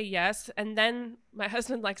did say yes. And then my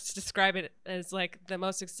husband likes to describe it as like the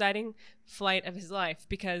most exciting flight of his life,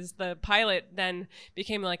 because the pilot then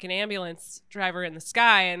became like an ambulance driver in the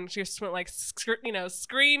sky, and she just went like,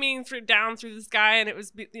 screaming down through the sky. And it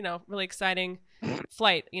was, really exciting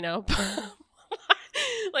flight,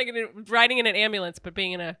 like riding in an ambulance, but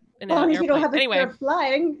being in an airplane. You don't have to start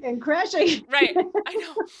flying and crashing. Right. I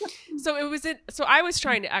know. So I was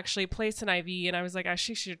trying to actually place an IV, and I was like,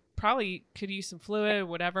 she could use some fluid,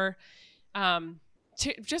 whatever.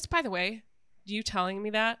 Just by the way, you telling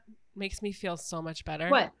me that makes me feel so much better.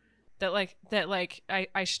 What? That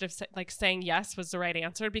I should have said, like, saying yes was the right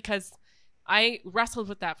answer, because I wrestled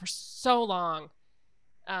with that for so long.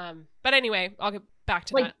 But anyway, I'll get back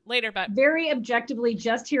to that later. But very objectively,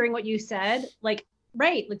 just hearing what you said, like,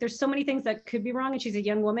 right, like there's so many things that could be wrong, and she's a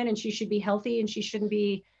young woman, and she should be healthy, and she shouldn't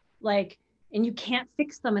be like, and you can't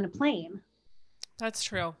fix them in a plane. That's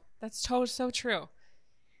true. That's so true.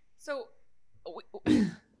 So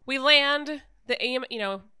we land, the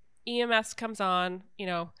EMS comes on,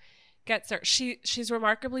 gets her. She's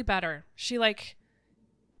remarkably better. She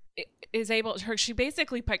is able, she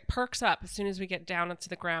basically like perks up as soon as we get down onto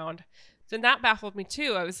the ground. So that baffled me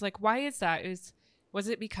too. I was like, why is that? Was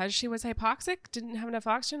it because she was hypoxic? Didn't have enough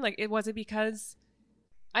oxygen? Like, was it because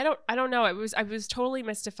I don't know. I was totally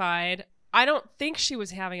mystified. I don't think she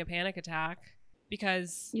was having a panic attack,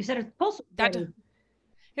 because you said her pulse was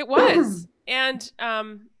it was. And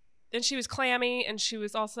she was clammy, and she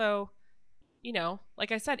was also,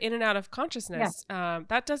 like I said, in and out of consciousness. Yeah.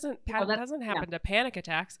 That doesn't happen to panic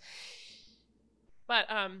attacks. But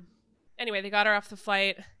anyway, they got her off the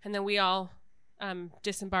flight, and then we all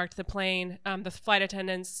disembarked the plane. The flight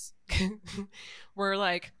attendants were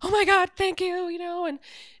like, "Oh my God, thank you,"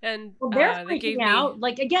 and they're freaking out.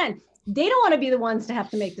 Like, again, they don't want to be the ones to have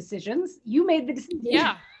to make decisions. You made the decision.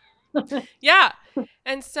 Yeah, Yeah.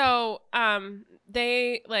 And so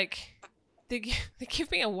they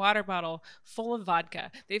give me a water bottle full of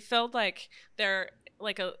vodka. They filled like their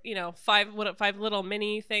like a five little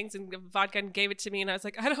mini things and vodka and gave it to me, and I was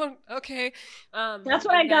like, okay. That's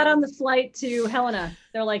what I got on the flight to Helena.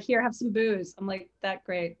 They're like, here, have some booze. I'm like, that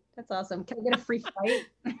great. That's awesome. Can I get a free flight?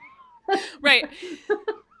 Right.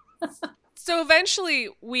 So eventually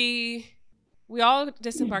we all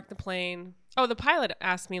disembarked the plane. Oh, the pilot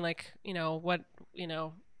asked me like, what,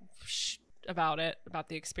 about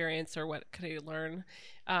the experience or what could I learn.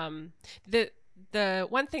 The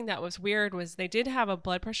one thing that was weird was they did have a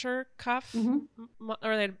blood pressure cuff,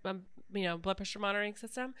 or they had blood pressure monitoring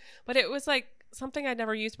system, but it was like something I'd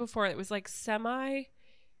never used before. It was like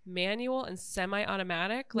semi-manual and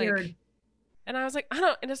semi-automatic. Like, weird. And I was like,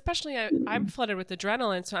 and especially I'm flooded with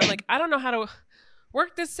adrenaline, so I'm like, I don't know how to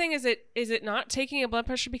work this thing. Is it not taking a blood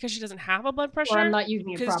pressure because she doesn't have a blood pressure? Or I'm not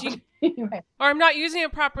using it properly. Right. Or I'm not using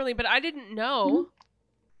it properly, but I didn't know.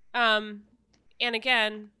 And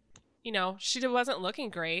again, she wasn't looking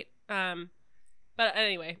great. But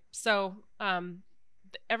anyway, so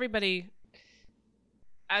everybody,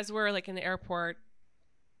 as we're like in the airport,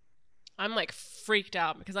 I'm like freaked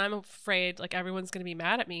out because I'm afraid like everyone's going to be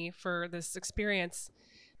mad at me for this experience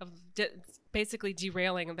of basically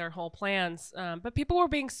derailing their whole plans. But people were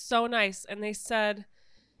being so nice, and they said,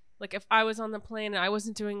 like, if I was on the plane and I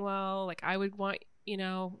wasn't doing well, like I'd want you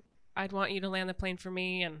to land the plane for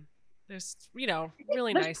me. And there's,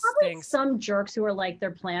 really nice things. Some jerks who are like,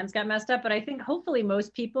 their plans got messed up, but I think hopefully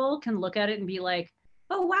most people can look at it and be like,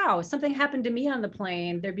 oh, wow, something happened to me on the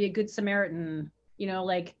plane. There'd be a good Samaritan,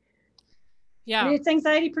 like, yeah. I mean, it's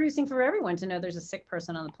anxiety producing for everyone to know there's a sick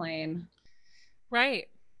person on the plane. Right.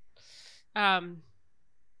 They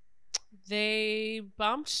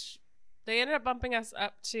ended up bumping me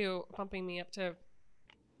up to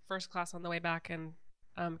first class on the way back, and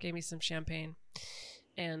gave me some champagne.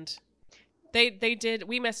 And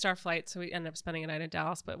we missed our flight, so we ended up spending a night in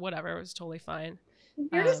Dallas, but whatever, it was totally fine. The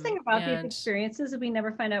weirdest thing about these experiences is we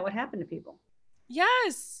never find out what happened to people.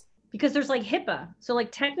 Yes. Because there's like HIPAA. So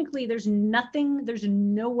like technically there's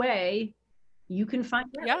no way you can find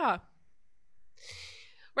out. Yeah.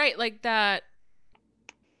 Right. Like that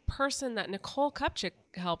person that Nicole Kupchik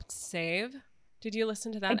helped save. Did you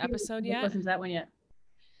listen to that episode yet? I didn't listen to that one yet.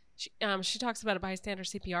 She talks about a bystander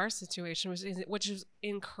CPR situation, which is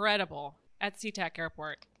incredible at SeaTac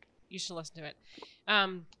Airport. You should listen to it.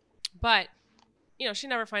 But she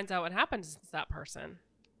never finds out what happens to that person.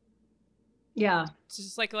 Yeah. It's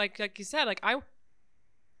just like you said, like I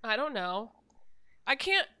don't know. I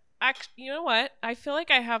can't you know what? I feel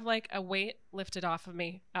like I have like a weight lifted off of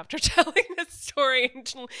me after telling this story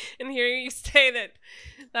and hearing you say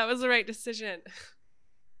that was the right decision.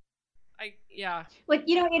 Like, I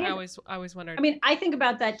always wondered. I mean, I think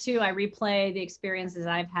about that too. I replay the experiences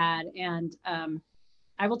I've had, and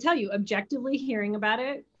I will tell you, objectively hearing about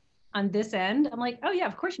it on this end, I'm like, oh yeah,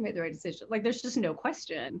 of course you made the right decision. Like, there's just no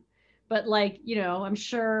question. But like, I'm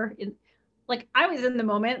sure like I was in the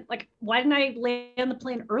moment, like, why didn't I land the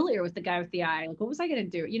plane earlier with the guy with the eye? Like, what was I going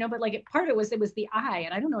to do? But like part of it was the eye,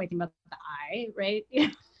 and I don't know anything about the eye.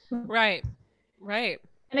 Right. Right.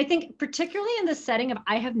 And I think particularly in the setting of,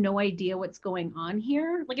 I have no idea what's going on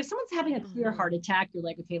here. Like if someone's having a clear heart attack, you're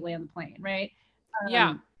like, okay, land the plane. Right.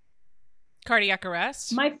 Yeah. Cardiac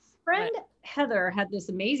arrest. My friend Heather had this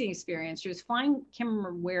amazing experience. She was flying, can't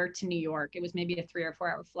remember where, to New York. It was maybe a 3 or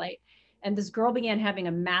 4 hour flight. And this girl began having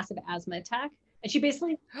a massive asthma attack. And she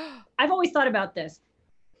basically, I've always thought about this.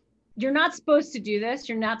 You're not supposed to do this.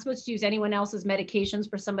 You're not supposed to use anyone else's medications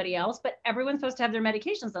for somebody else, but everyone's supposed to have their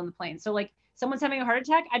medications on the plane. So like someone's having a heart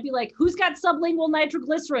attack, I'd be like, who's got sublingual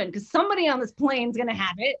nitroglycerin? Because somebody on this plane's going to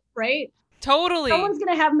have it, right? Totally. Someone's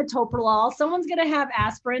going to have metoprolol. Someone's going to have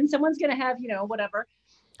aspirin. Someone's going to have, whatever.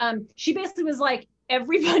 She basically was like,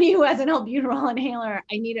 everybody who has an albuterol inhaler,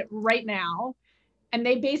 I need it right now. And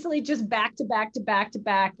they basically just back to back.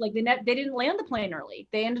 Like they didn't land the plane early.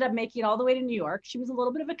 They ended up making it all the way to New York. She was a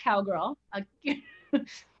little bit of a cowgirl.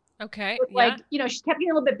 Okay. Like, she kept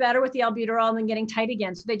getting a little bit better with the albuterol and then getting tight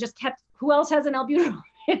again. So they just kept, who else has an albuterol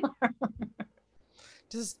inhaler?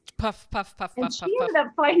 Just puff. And she ended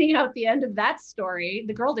up finding out the end of that story.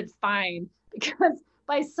 The girl did fine because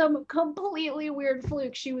by some completely weird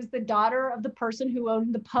fluke, she was the daughter of the person who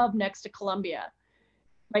owned the pub next to Columbia.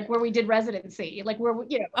 Like where we did residency, like where,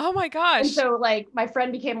 Oh my gosh. And so like my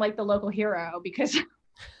friend became like the local hero because.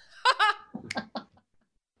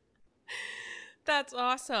 That's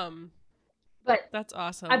awesome. But that's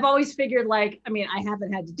awesome. I've always figured like, I mean, I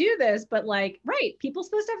haven't had to do this, but like, right. People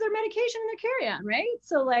supposed to have their medication in their carry-on, right?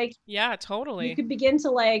 So like. Yeah, totally. You could begin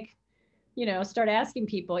to like, start asking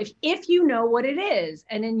people if you know what it is.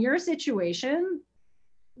 And in your situation,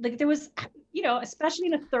 like there was, especially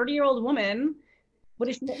in a 30-year-old woman, what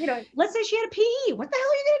if, let's say she had a PE, what the hell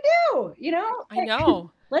are you going to do? I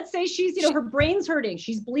know. Let's say she's, her brain's hurting.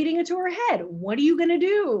 She's bleeding into her head. What are you going to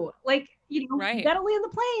do? Like, you got to land the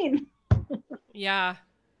plane. Yeah.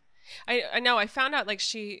 I know. I found out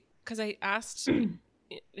because I asked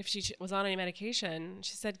if she was on any medication.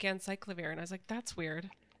 She said ganciclovir. And I was like, that's weird.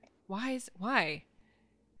 Why?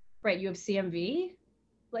 Right. You have CMV?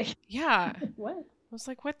 Like, yeah. What? I was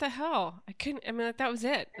like, what the hell? That was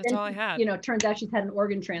it. That's all I had. Turns out she's had an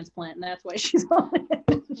organ transplant and that's why she's on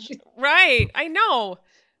it. Right. I know.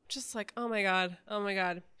 Just like, oh my God.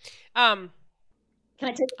 Can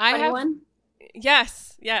I take one?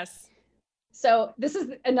 Yes. So this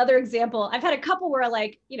is another example. I've had a couple where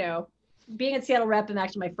being at Seattle Rep, and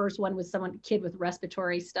actually my first one was kid with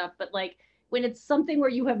respiratory stuff. But like when it's something where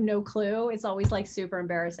you have no clue, it's always like super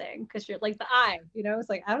embarrassing because you're like the eye, it's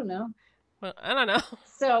like, I don't know. Well, I don't know.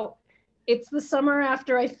 So it's the summer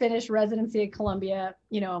after I finished residency at Columbia,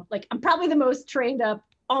 like I'm probably the most trained up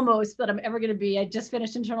almost that I'm ever going to be. I just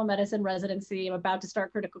finished internal medicine residency. I'm about to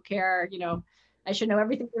start critical care. I should know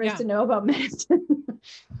everything there is to know about medicine.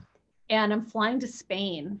 And I'm flying to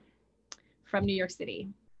Spain from New York City.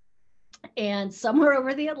 And somewhere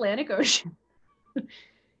over the Atlantic Ocean,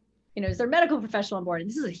 is there a medical professional on board? And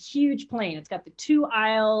this is a huge plane. It's got the 2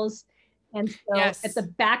 aisles. And so at the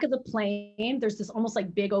back of the plane, there's this almost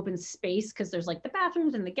like big open space because there's like the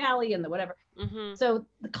bathrooms and the galley and the whatever. Mm-hmm. So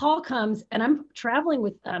the call comes and I'm traveling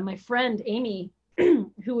with my friend, Amy,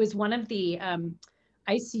 who is one of the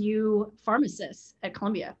ICU pharmacists at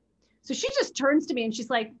Columbia. So she just turns to me and she's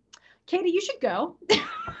like, Katie, you should go.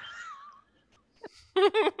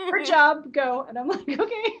 Her job, go. And I'm like,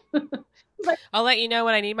 okay. Like, I'll let you know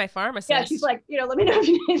when I need my pharmacist. Yeah, she's like, let me know if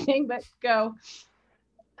you need anything, but go.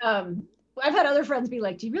 I've had other friends be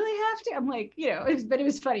like, do you really have to? I'm like, but it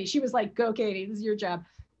was funny. She was like, go, Katie, this is your job.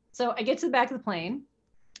 So I get to the back of the plane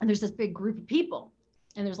and there's this big group of people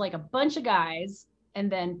and there's like a bunch of guys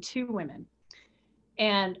and then 2 women.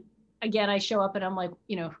 And again, I show up and I'm like,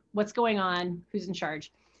 what's going on? Who's in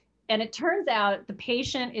charge? And it turns out the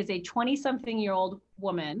patient is a 20-something-year-old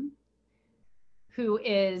woman who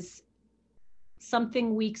is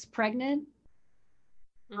something weeks pregnant,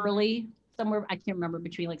 early, somewhere, I can't remember,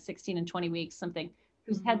 between like 16 and 20 weeks, something,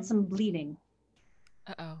 who's had some bleeding.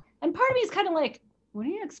 Uh-oh. And part of me is kind of like, what do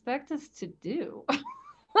you expect us to do?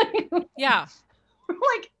 Yeah.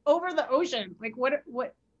 Like over the ocean, like what,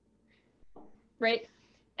 right?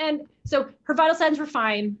 And so her vital signs were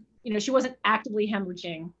fine. She wasn't actively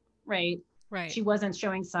hemorrhaging, right? Right. She wasn't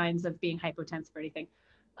showing signs of being hypotensive or anything.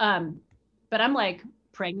 But I'm like,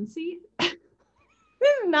 pregnancy? This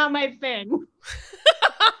is not my thing.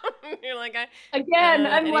 You're like, again,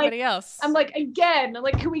 I'm anybody like, else? I'm like, again,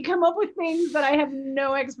 like, can we come up with things that I have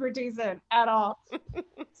no expertise in at all?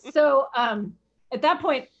 So at that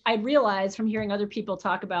point, I realized from hearing other people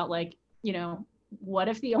talk about like, what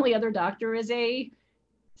if the only other doctor is a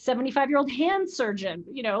 75-year-old hand surgeon,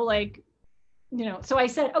 so I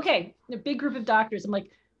said, okay, a big group of doctors, I'm like,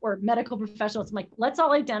 or medical professionals, I'm like, let's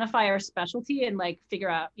all identify our specialty and like figure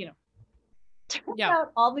out, turns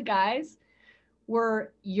out all the guys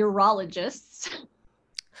were urologists and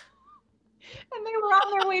they were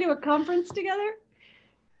on their way to a conference together.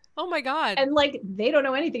 Oh my God. And like, they don't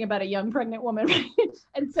know anything about a young pregnant woman. Right?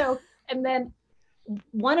 And then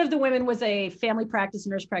one of the women was a family practice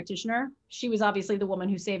nurse practitioner. She was obviously the woman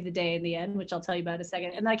who saved the day in the end, which I'll tell you about in a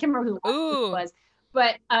second. And I can't remember who the last was,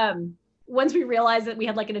 but once we realized that we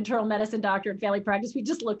had like an internal medicine doctor in family practice, we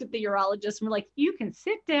just looked at the urologist and we're like, you can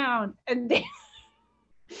sit down. And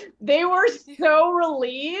they were so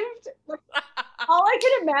relieved. All I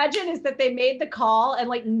can imagine is that they made the call and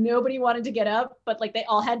like nobody wanted to get up, but like they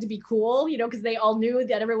all had to be cool, because they all knew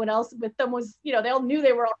that everyone else with them was, they all knew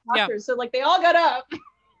they were all doctors. So like they all got up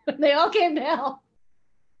and they all came down,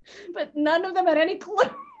 but none of them had any clue.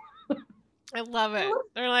 I love it.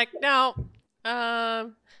 They're like, no,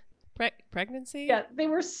 pregnancy? Yeah, they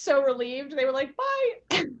were so relieved. They were like,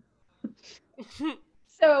 bye.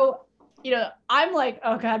 So, I'm like,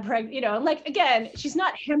 oh God, pregnant, and like, again, she's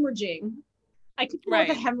not hemorrhaging. I could feel like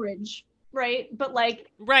a hemorrhage, right? But like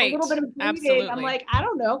a little bit of bleeding, absolutely. I'm like, I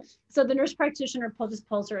don't know. So the nurse practitioner just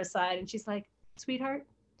pulls her aside and she's like, sweetheart,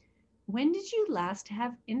 when did you last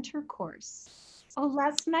have intercourse? Oh,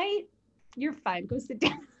 last night? You're fine. Go sit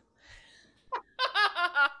down.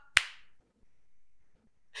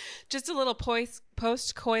 Just a little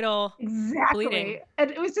post-coital bleeding.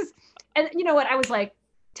 And it was just, and you know what? I was like,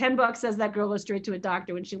 $10 says that girl goes straight to a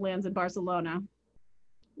doctor when she lands in Barcelona.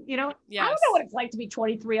 You know, Yes. I don't know what it's like to be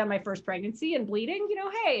 23 on my first pregnancy and bleeding. You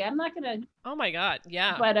know, hey, I'm not gonna. Oh my God.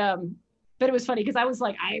 Yeah. But it was funny because I was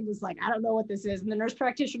like, I don't know what this is, and the nurse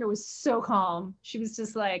practitioner was so calm. She was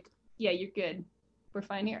just like, yeah, you're good. We're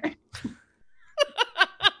fine here.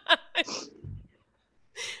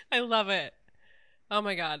 I love it. Oh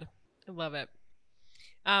my God. I love it.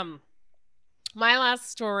 My last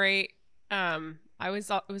story, it was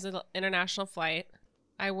an international flight.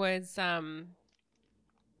 I was on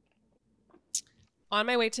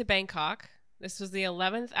my way to Bangkok. This was the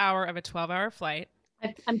 11th hour of a 12-hour flight.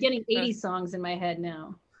 I'm getting 80 songs in my head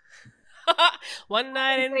now. One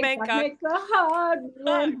night in Bangkok. Make a hard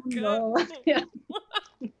one. Yeah.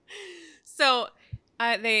 So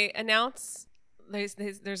they announce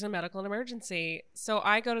there's a medical emergency. So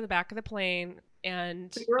I go to the back of the plane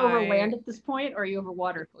and so you're over land at this point, or are you over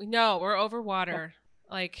water? No, we're over water.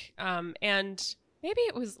 Yeah. Like and maybe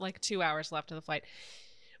it was like 2 hours left of the flight.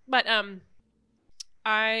 But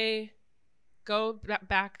I go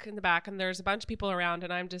back in the back and there's a bunch of people around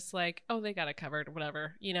and I'm just like, oh, they got it covered or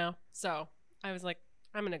whatever, you know? So I was like,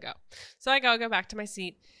 I'm going to go. So I go back to my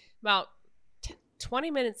seat. About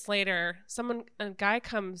 20 minutes later,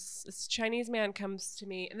 this Chinese man comes to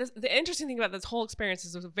me. And the interesting thing about this whole experience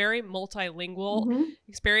is it was a very multilingual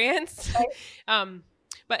experience. Right.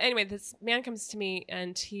 But anyway, this man comes to me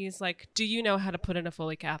and he's like, do you know how to put in a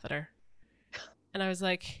Foley catheter? And I was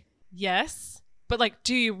like, yes. But like,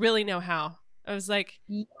 do you really know how? I was like,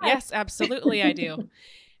 yes, absolutely I do.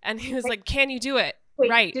 And he was like, can you do it?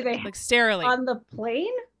 Wait, right. Do they like sterilely. On the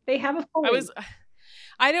plane? They have a Foley. I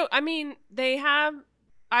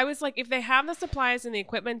was like, if they have the supplies and the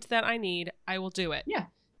equipment that I need, I will do it. Yeah.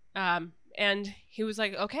 And he was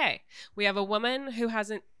like, okay, we have a woman who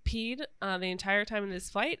hasn't peed the entire time in this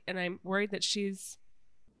flight. And I'm worried that she's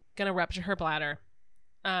going to rupture her bladder.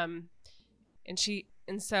 And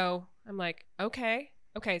so I'm like, okay.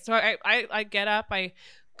 So I get up, I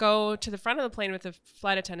go to the front of the plane with the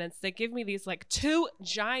flight attendants. They give me these like 2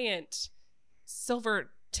 giant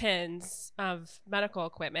silver tins of medical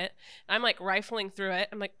equipment. I'm like rifling through it.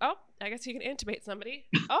 I'm like, oh, I guess you can intubate somebody.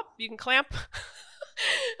 Oh, you can clamp.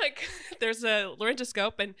 Like there's a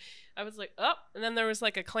laryngoscope and I was like, oh, and then there was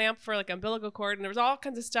like a clamp for like umbilical cord and there was all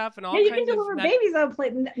kinds of stuff and all kinds of. You can deliver babies on a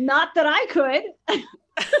plane. Not that I could.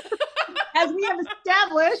 As we have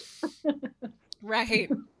established. Right.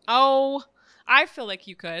 Oh, I feel like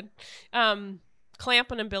you could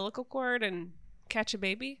clamp an umbilical cord and catch a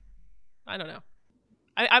baby. I don't know.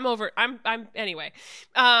 I'm anyway.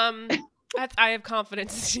 I have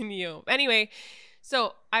confidence in you. Anyway,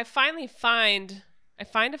 so I finally find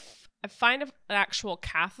an actual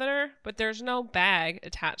catheter, but there's no bag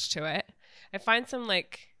attached to it. I find some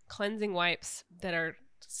like cleansing wipes that are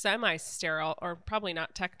semi-sterile, or probably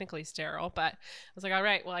not technically sterile, but I was like, all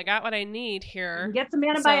right, well, I got what I need here. Get some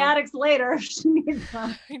antibiotics later if she needs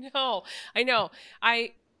some. I know.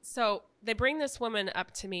 So they bring this woman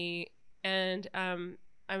up to me and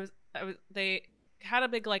they had a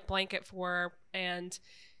big like blanket for her and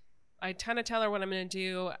I kind of tell her what I'm going to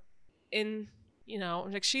do in, you know,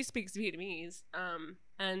 like she speaks Vietnamese,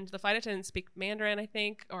 and the flight attendants speak Mandarin, I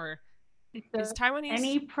think, or is Taiwanese.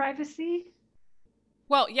 Any privacy?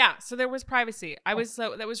 Well, yeah. So there was privacy. That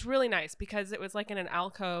was really nice because it was like in an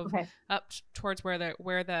alcove up towards where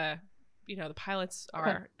the you know the pilots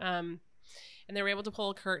are, and they were able to pull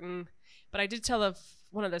a curtain. But I did tell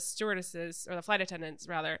one of the stewardesses or the flight attendants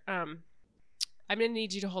rather, I'm gonna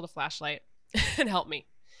need you to hold a flashlight and help me,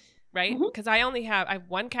 right? Because I have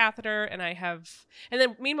one catheter and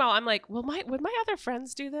then meanwhile I'm like, would my other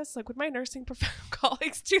friends do this? Like, would my nursing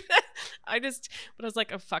colleagues do that? But I was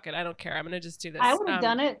like, oh fuck it, I don't care. I'm gonna just do this. I would have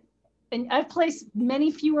done it, and I've placed many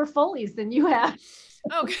fewer Foleys than you have.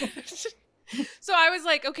 Okay. So I was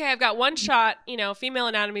like, okay, I've got one shot. You know, female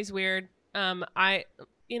anatomy's weird. I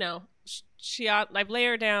lay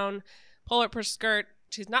her down, pull up her skirt.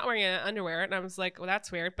 She's not wearing underwear. And I was like, well,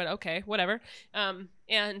 that's weird, but okay, whatever.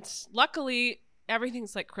 And luckily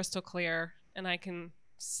everything's like crystal clear and I can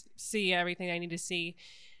see everything I need to see.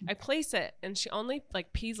 I place it and she only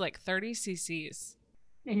like pees like 30 cc's.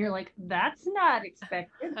 And you're like, that's not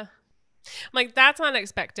expected. I'm like, that's not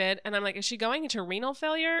expected. And I'm like, is she going into renal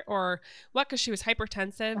failure or what? Because she was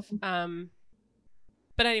hypertensive.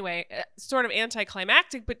 But anyway, sort of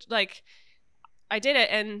anticlimactic, but like I did it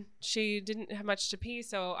and she didn't have much to pee.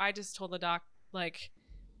 So I just told the doc, like,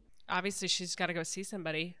 obviously she's got to go see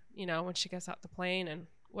somebody, you know, when she gets out the plane and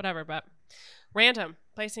whatever, but random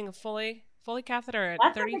placing a Foley catheter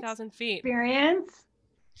at 30,000 feet. Experience.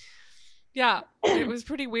 Yeah. It was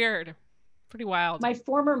pretty weird. Pretty wild. My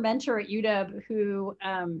former mentor at UW who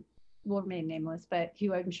will remain nameless, but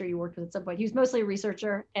who I'm sure you worked with at some point. He was mostly a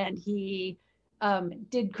researcher, and he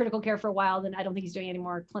did critical care for a while. Then I don't think he's doing any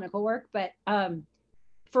more clinical work, but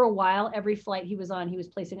for a while, every flight he was on, he was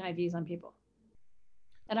placing IVs on people.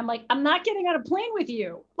 And I'm like, I'm not getting on a plane with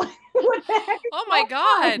you. What the heck? Oh my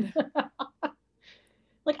God.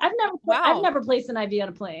 Like I've never placed an IV on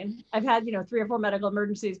a plane. I've had, 3 or 4 medical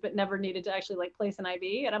emergencies, but never needed to actually like place an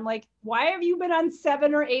IV. And I'm like, why have you been on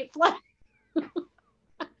 7 or 8 flights?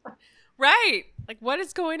 Right. Like, what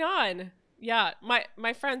is going on? Yeah.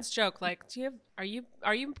 My friends joke, like, are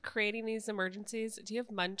you creating these emergencies? Do you have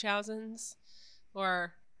Munchausens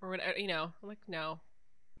or whatever, I'm like, no,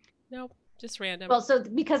 just random. Well, so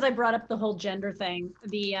because I brought up the whole gender thing,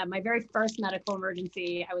 my very first medical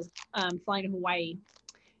emergency, I was flying to Hawaii,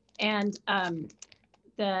 and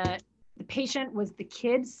the patient was the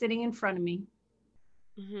kid sitting in front of me.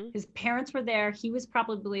 Mm-hmm. His parents were there. He was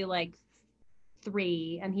probably like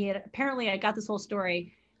 3, and he had apparently, I got this whole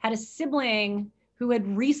story, had a sibling who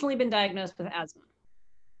had recently been diagnosed with asthma,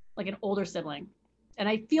 like an older sibling. And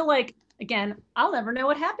I feel like, again, I'll never know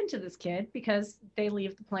what happened to this kid because they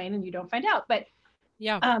leave the plane and you don't find out. But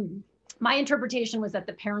yeah, my interpretation was that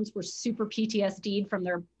the parents were super PTSD'd from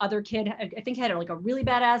their other kid. I think had like a really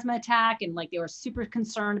bad asthma attack, and like they were super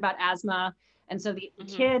concerned about asthma. And so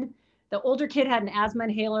the older kid had an asthma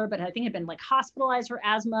inhaler, but I think had been like hospitalized for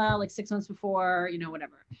asthma like 6 months before,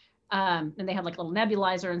 whatever. And they had like a little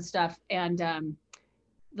nebulizer and stuff. And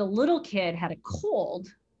the little kid had a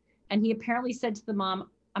cold, and he apparently said to the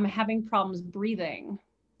mom, I'm having problems breathing.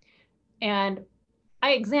 And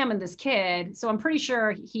I examined this kid, so I'm pretty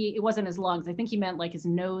sure it wasn't his lungs. I think he meant like his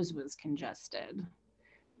nose was congested.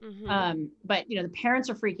 Mm-hmm. But the parents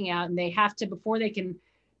are freaking out, and they have to,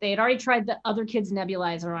 they had already tried the other kid's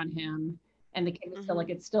nebulizer on him, and the kid was still like,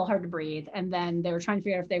 it's still hard to breathe. And then they were trying to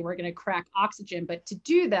figure out if they were going to crack oxygen, but to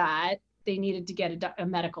do that, they needed to get a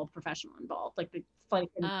medical professional involved. Like the flight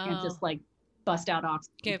attendant can't just like bust out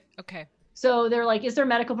oxygen. Okay. So they're like, is there a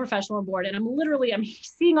medical professional on board? And I'm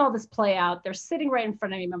seeing all this play out. They're sitting right in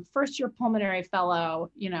front of me. I'm a first-year pulmonary fellow,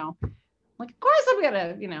 like, of course I'm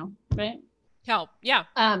gonna, right? Help. Yeah.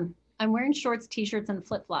 I'm wearing shorts, t-shirts, and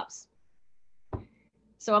flip-flops.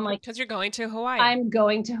 So I'm like, because you're going to Hawaii. I'm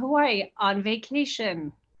going to Hawaii on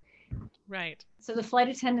vacation. Right. So the flight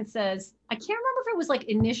attendant says, I can't remember if it was like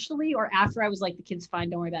initially or after I was like, the kid's fine,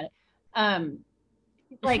 don't worry about it.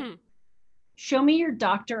 Like, show me your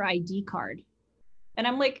doctor ID card. And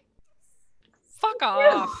I'm like, fuck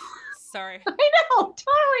off. Sorry. I know,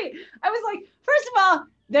 totally. I was like, first of all,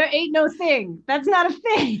 there ain't no thing. That's not a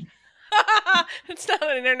thing. It's not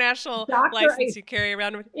an international license you carry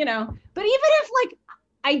around with. But even if like,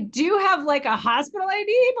 I do have like a hospital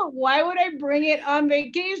ID, but why would I bring it on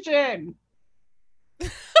vacation?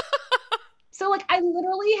 So like, I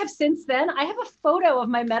literally have since then, I have a photo of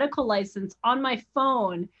my medical license on my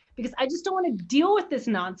phone because I just don't want to deal with this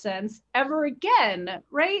nonsense ever again.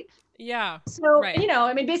 Right. Yeah. So, right.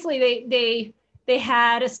 Basically they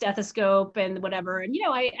had a stethoscope and whatever. And,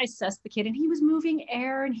 I assessed the kid, and he was moving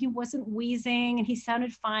air, and he wasn't wheezing, and he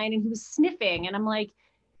sounded fine, and he was sniffing. And I'm like,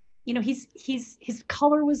 his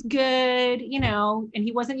color was good, and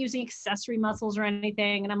he wasn't using accessory muscles or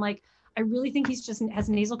anything. And I'm like, I really think he's just has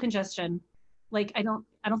nasal congestion. Like, I don't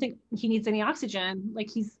think he needs any oxygen. Like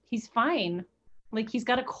he's fine. Like he's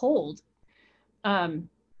got a cold. And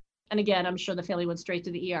again, I'm sure the family went straight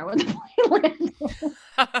to the ER when the plane landed.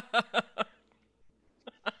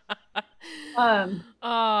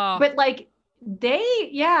 But like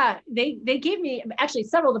they gave me actually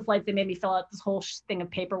several of the flights. They made me fill out this whole thing of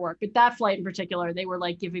paperwork, but that flight in particular, they were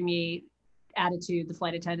like giving me attitude, the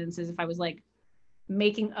flight attendants, as if I was like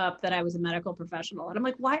making up that I was a medical professional. And I'm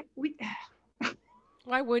like, why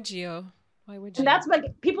would you? And that's like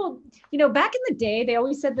people, back in the day, they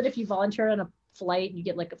always said that if you volunteer on a flight, you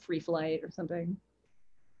get like a free flight or something.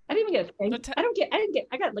 I didn't even get a thank.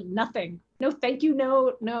 I got like nothing. No, thank you.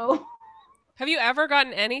 No. Have you ever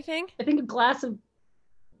gotten anything? I think a glass of,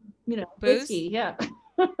 booze? Whiskey. Yeah.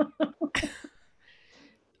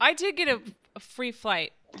 I did get a free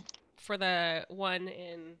flight for the one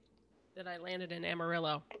that I landed in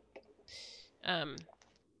Amarillo.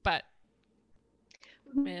 But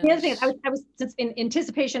man, the other thing, I was since in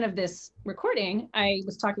anticipation of this recording, I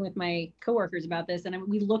was talking with my coworkers about this, and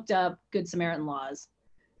we looked up Good Samaritan laws.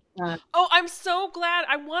 I'm so glad.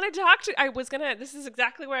 I want to talk to. This is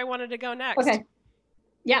exactly where I wanted to go next. Okay.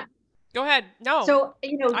 Yeah. Go ahead. No. So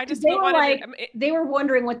they were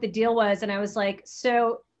wondering what the deal was, and I was like,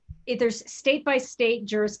 so there's state by state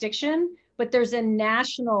jurisdiction, but there's a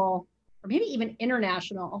national or maybe even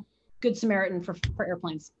international Good Samaritan for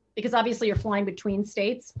airplanes, because obviously you're flying between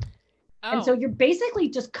states. And so Oh, you're basically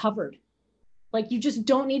just covered. Like you just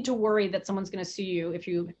don't need to worry that someone's going to sue you if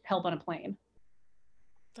you help on a plane.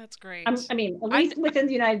 that's great. I mean, at I least within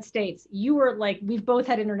the United States, you were like, we've both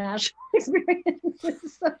had international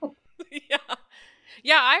experiences. So. yeah.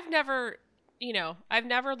 Yeah, I've never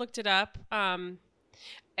looked it up. A-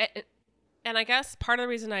 and I guess part of the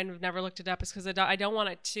reason I've never looked it up is because I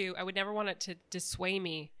would never want it to dissuade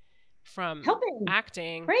me from Helping.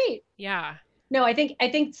 acting. Great. Yeah. No, I think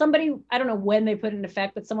somebody, I don't know when they put it in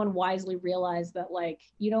effect, but someone wisely realized that like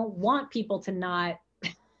you don't want people to not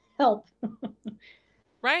help.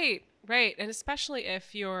 Right. Right. And especially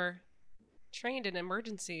if you're trained in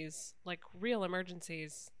emergencies, like real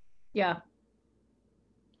emergencies. Yeah.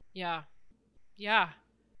 Yeah. Yeah.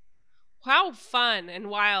 How fun and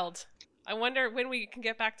wild. I wonder when we can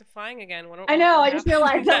get back to flying again. I know. What I just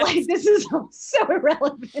realized that like this is so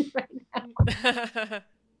irrelevant right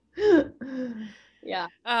now. Yeah.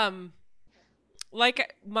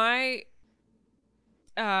 Like my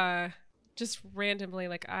just randomly,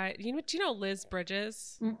 like do you know Liz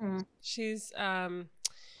Bridges? Mm-mm. She's a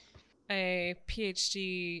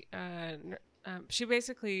PhD. She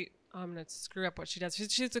basically, I'm gonna screw up what she does.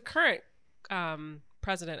 She's the current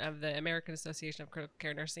president of the American Association of Critical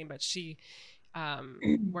Care Nursing, but she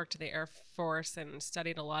worked in the Air Force and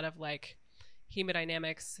studied a lot of like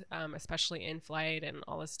hemodynamics, especially in flight and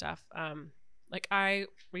all this stuff. Like I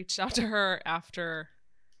reached out to her after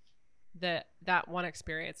that one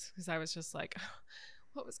experience because I was just like,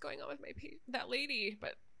 what was going on with that lady?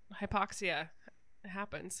 But hypoxia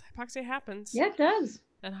happens. Hypoxia happens. Yeah, it does.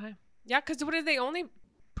 And yeah, because what did they only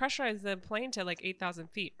pressurize the plane to like 8,000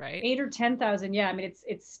 feet, right? 8 or 10,000. Yeah, I mean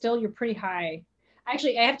it's still you're pretty high.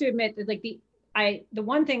 Actually, I have to admit that like the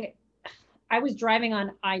one thing I was driving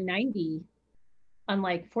on I-90 on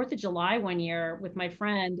like 4th of July one year with my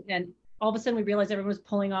friend, and all of a sudden we realized everyone was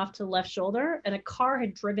pulling off to the left shoulder, and a car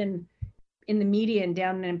had driven in the median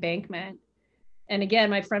down an embankment. And again,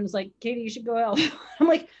 my friend was like, Katie, you should go out. I'm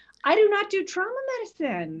like, I do not do trauma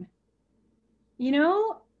medicine. You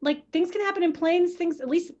know, like things can happen in planes, things, at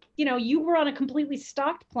least, you know, you were on a completely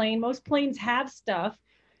stocked plane. Most planes have stuff,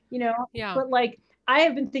 you know, Yeah. but like I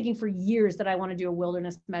have been thinking for years that I want to do a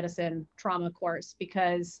wilderness medicine trauma course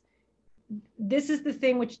because this is the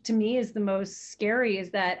thing which to me is the most scary is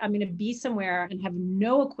that I'm going to be somewhere and have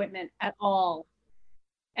no equipment at all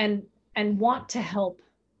and want to help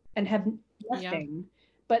and have nothing. Yeah.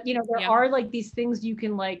 But you know, there are like these things you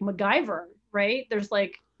can like MacGyver, right? There's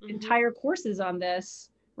like entire courses on this,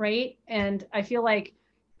 right? And I feel like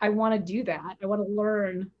I want to do that. I want to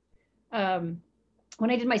learn. When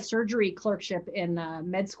I did my surgery clerkship in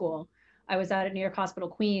med school, I was out at New York Hospital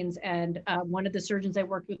Queens, and one of the surgeons I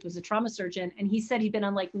worked with was a trauma surgeon, and he said he'd been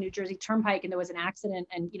on like the New Jersey Turnpike, and there was an accident,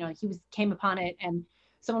 and you know came upon it, and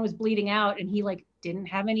someone was bleeding out, and he like didn't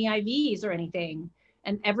have any IVs or anything.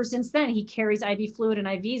 And ever since then, he carries IV fluid and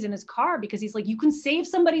IVs in his car because he's like, you can save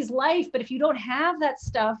somebody's life, but if you don't have that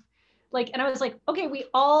stuff, like, and I was like, okay, we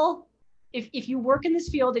all, if you work in this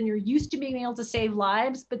field and you're used to being able to save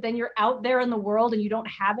lives, but then you're out there in the world and you don't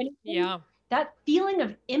have anything, that feeling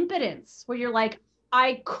of impotence where you're like,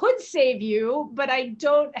 I could save you, but I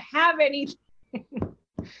don't have anything.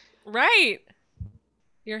 Right.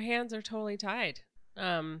 Your hands are totally tied.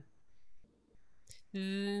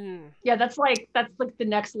 Yeah, that's like the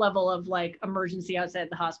next level of like emergency outside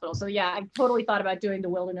the hospital. So yeah, I've totally thought about doing the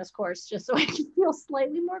wilderness course just so I can feel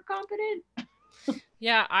slightly more confident.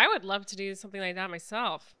 Yeah, I would love to do something like that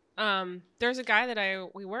myself. There's a guy that I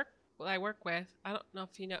work with. I don't know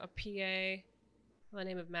if you know a PA by the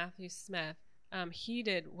name of Matthew Smith. He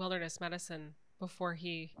did wilderness medicine before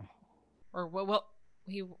he EMS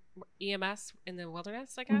in the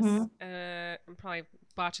wilderness, I guess. Mm-hmm. I'm probably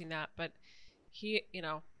botching that, but he, you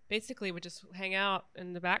know, basically would just hang out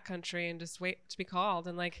in the backcountry and just wait to be called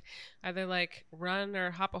and like either like run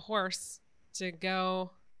or hop a horse to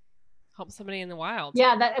go help somebody in the wild.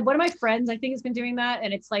 Yeah, that one of my friends I think has been doing that,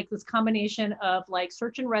 and it's like this combination of like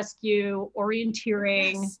search and rescue,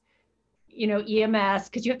 orienteering, you know, EMS,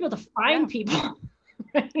 because you have to be able to find people.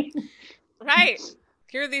 Right.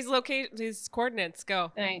 Here are these coordinates.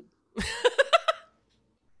 Go. Right.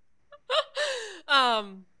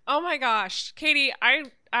 Oh my gosh, Katie,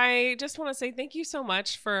 I just want to say thank you so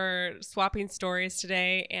much for swapping stories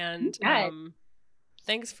today, and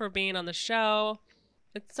thanks for being on the show.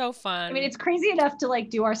 It's so fun. I mean, it's crazy enough to like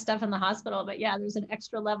do our stuff in the hospital, but yeah, there's an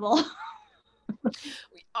extra level.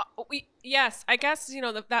 Yes, I guess, you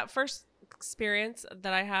know, that first experience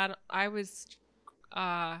that I had, I was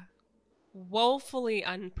woefully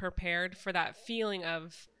unprepared for that feeling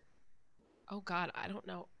of, oh God, I don't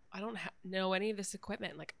know. I don't know any of this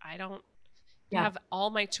equipment. Like, I don't I have all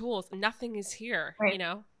my tools. Nothing is here, Right. you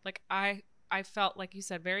know? Like I felt, like you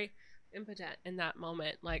said, very impotent in that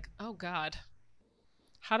moment. Like, oh God,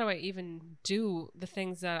 how do I even do the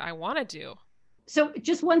things that I want to do? So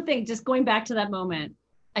just one thing, just going back to that moment,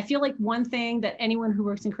 I feel like one thing that anyone who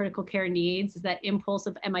works in critical care needs is that impulse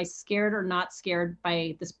of, am I scared or not scared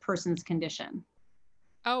by this person's condition?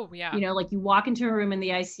 Oh yeah. You know, like you walk into a room in the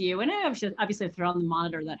ICU, and obviously if they're on the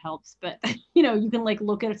monitor, that helps. But, you know, you can like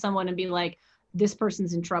look at someone and be like, this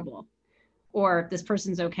person's in trouble, or this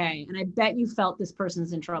person's okay. And I bet you felt this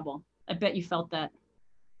person's in trouble. I bet you felt that.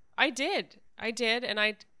 I did.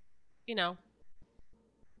 And you know,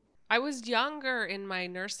 I was younger in my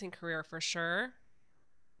nursing career for sure.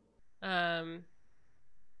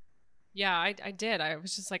 Yeah, I did. I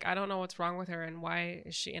was just like, I don't know what's wrong with her and why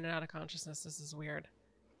is she in and out of consciousness? This is weird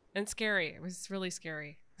and scary. It was really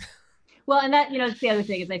scary. Well, and that, you know, the other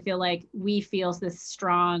thing is I feel like we feel this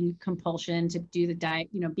strong compulsion to do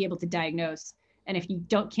be able to diagnose. And if you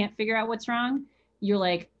can't figure out what's wrong, you're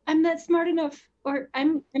like, I'm not smart enough, or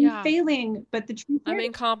I'm failing. But the truth I'm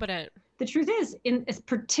incompetent. The truth is,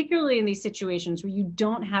 particularly in these situations where you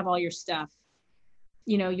don't have all your stuff,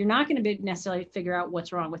 you know, you're not going to necessarily figure out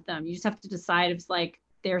what's wrong with them. You just have to decide if it's like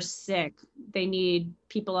they're sick, they need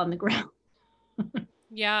people on the ground.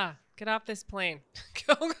 Yeah, get off this plane.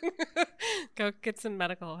 Go get some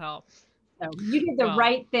medical help. So you did the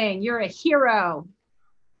right thing. You're a hero.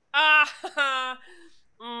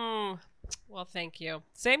 Well, thank you.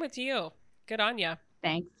 Same with you. Good on you.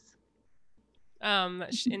 Thanks.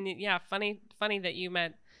 And yeah, funny that you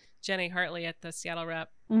met Jenny Hartley at the Seattle Rep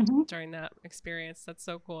during that experience. That's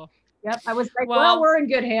so cool. Yep. I was like, well, we're in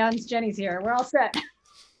good hands. Jenny's here. We're all set.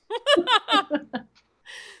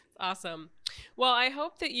 Awesome. Well, I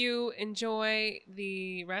hope that you enjoy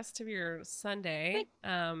the rest of your Sunday.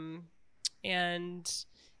 And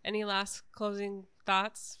any last closing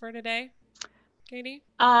thoughts for today, Katie?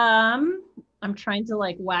 I'm trying to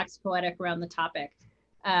like wax poetic around the topic.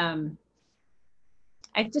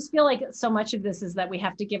 I just feel like so much of this is that we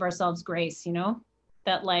have to give ourselves grace, you know,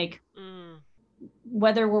 that like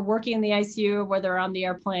whether we're working in the ICU or whether we're on the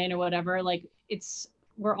airplane or whatever, like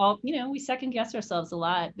we're all, you know, we second guess ourselves a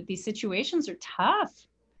lot, but these situations are tough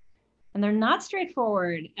and they're not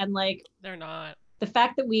straightforward. And like, they're not. The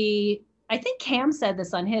fact that I think Cam said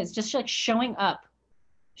this on his, just like showing up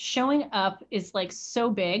is like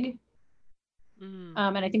so big. And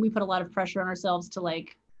I think we put a lot of pressure on ourselves to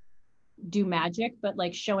like do magic, but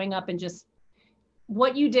like showing up and just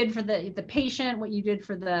what you did for the patient, what you did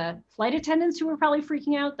for the flight attendants who were probably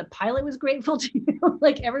freaking out. The pilot was grateful to you.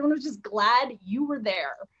 Like everyone was just glad you were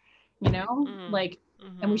there, you know,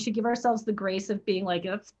 and we should give ourselves the grace of being like,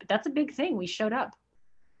 that's a big thing. We showed up.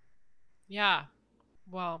 Yeah.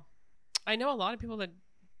 Well, I know a lot of people that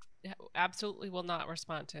absolutely will not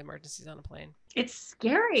respond to emergencies on a plane. It's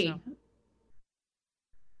scary. So,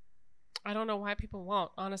 I don't know why people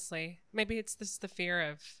won't, honestly. Maybe it's the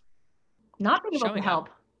fear of not being able to help.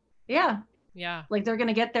 Yeah. Yeah. Like they're going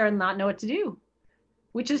to get there and not know what to do,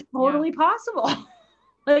 which is totally possible.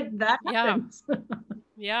 Like that happens.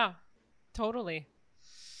 Yeah. Totally.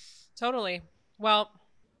 Well,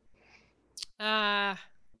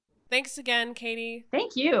 thanks again, Katie.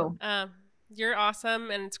 Thank you. You're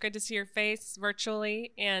awesome, and it's great to see your face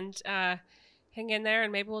virtually, and hang in there,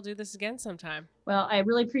 and maybe we'll do this again sometime. Well, I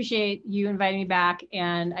really appreciate you inviting me back,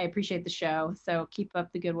 and I appreciate the show. So keep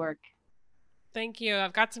up the good work. Thank you.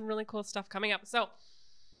 I've got some really cool stuff coming up. So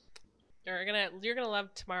you're gonna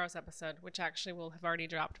love tomorrow's episode, which actually will have already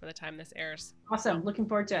dropped by the time this airs. Awesome. Looking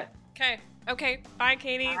forward to it. Okay. Bye,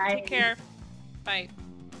 Katie. Bye. Take care. Bye.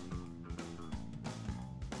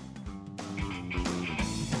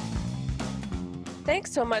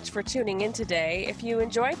 Thanks so much for tuning in today. If you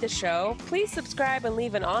enjoyed the show, please subscribe and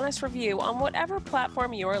leave an honest review on whatever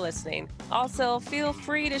platform you are listening. Also, feel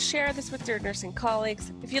free to share this with your nursing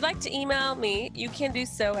colleagues. If you'd like to email me, you can do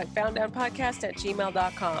so at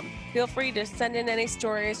founddownpodcast@gmail.com. Feel free to send in any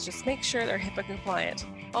stories, just make sure they're HIPAA compliant.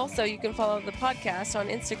 Also, you can follow the podcast on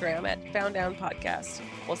Instagram at founddownpodcast.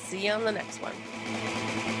 We'll see you on the next one.